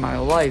face in my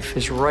life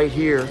is right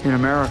here in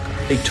America.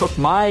 They took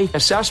my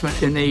assessment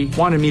and they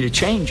wanted me to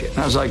change it. And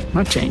I was like, I'm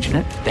not changing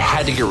it. They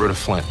had to get rid of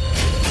Flynn.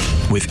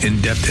 With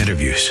in-depth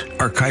interviews,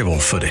 archival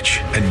footage,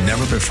 and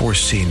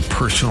never-before-seen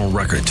personal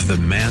records of the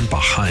man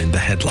behind the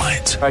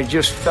headlines. I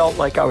just felt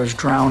like I was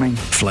drowning.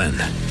 Flynn,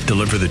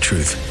 Deliver the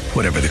Truth,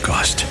 Whatever the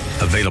Cost.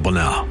 Available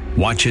now.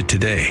 Watch it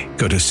today.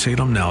 Go to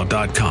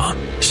salemnow.com.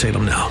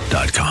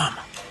 salemnow.com.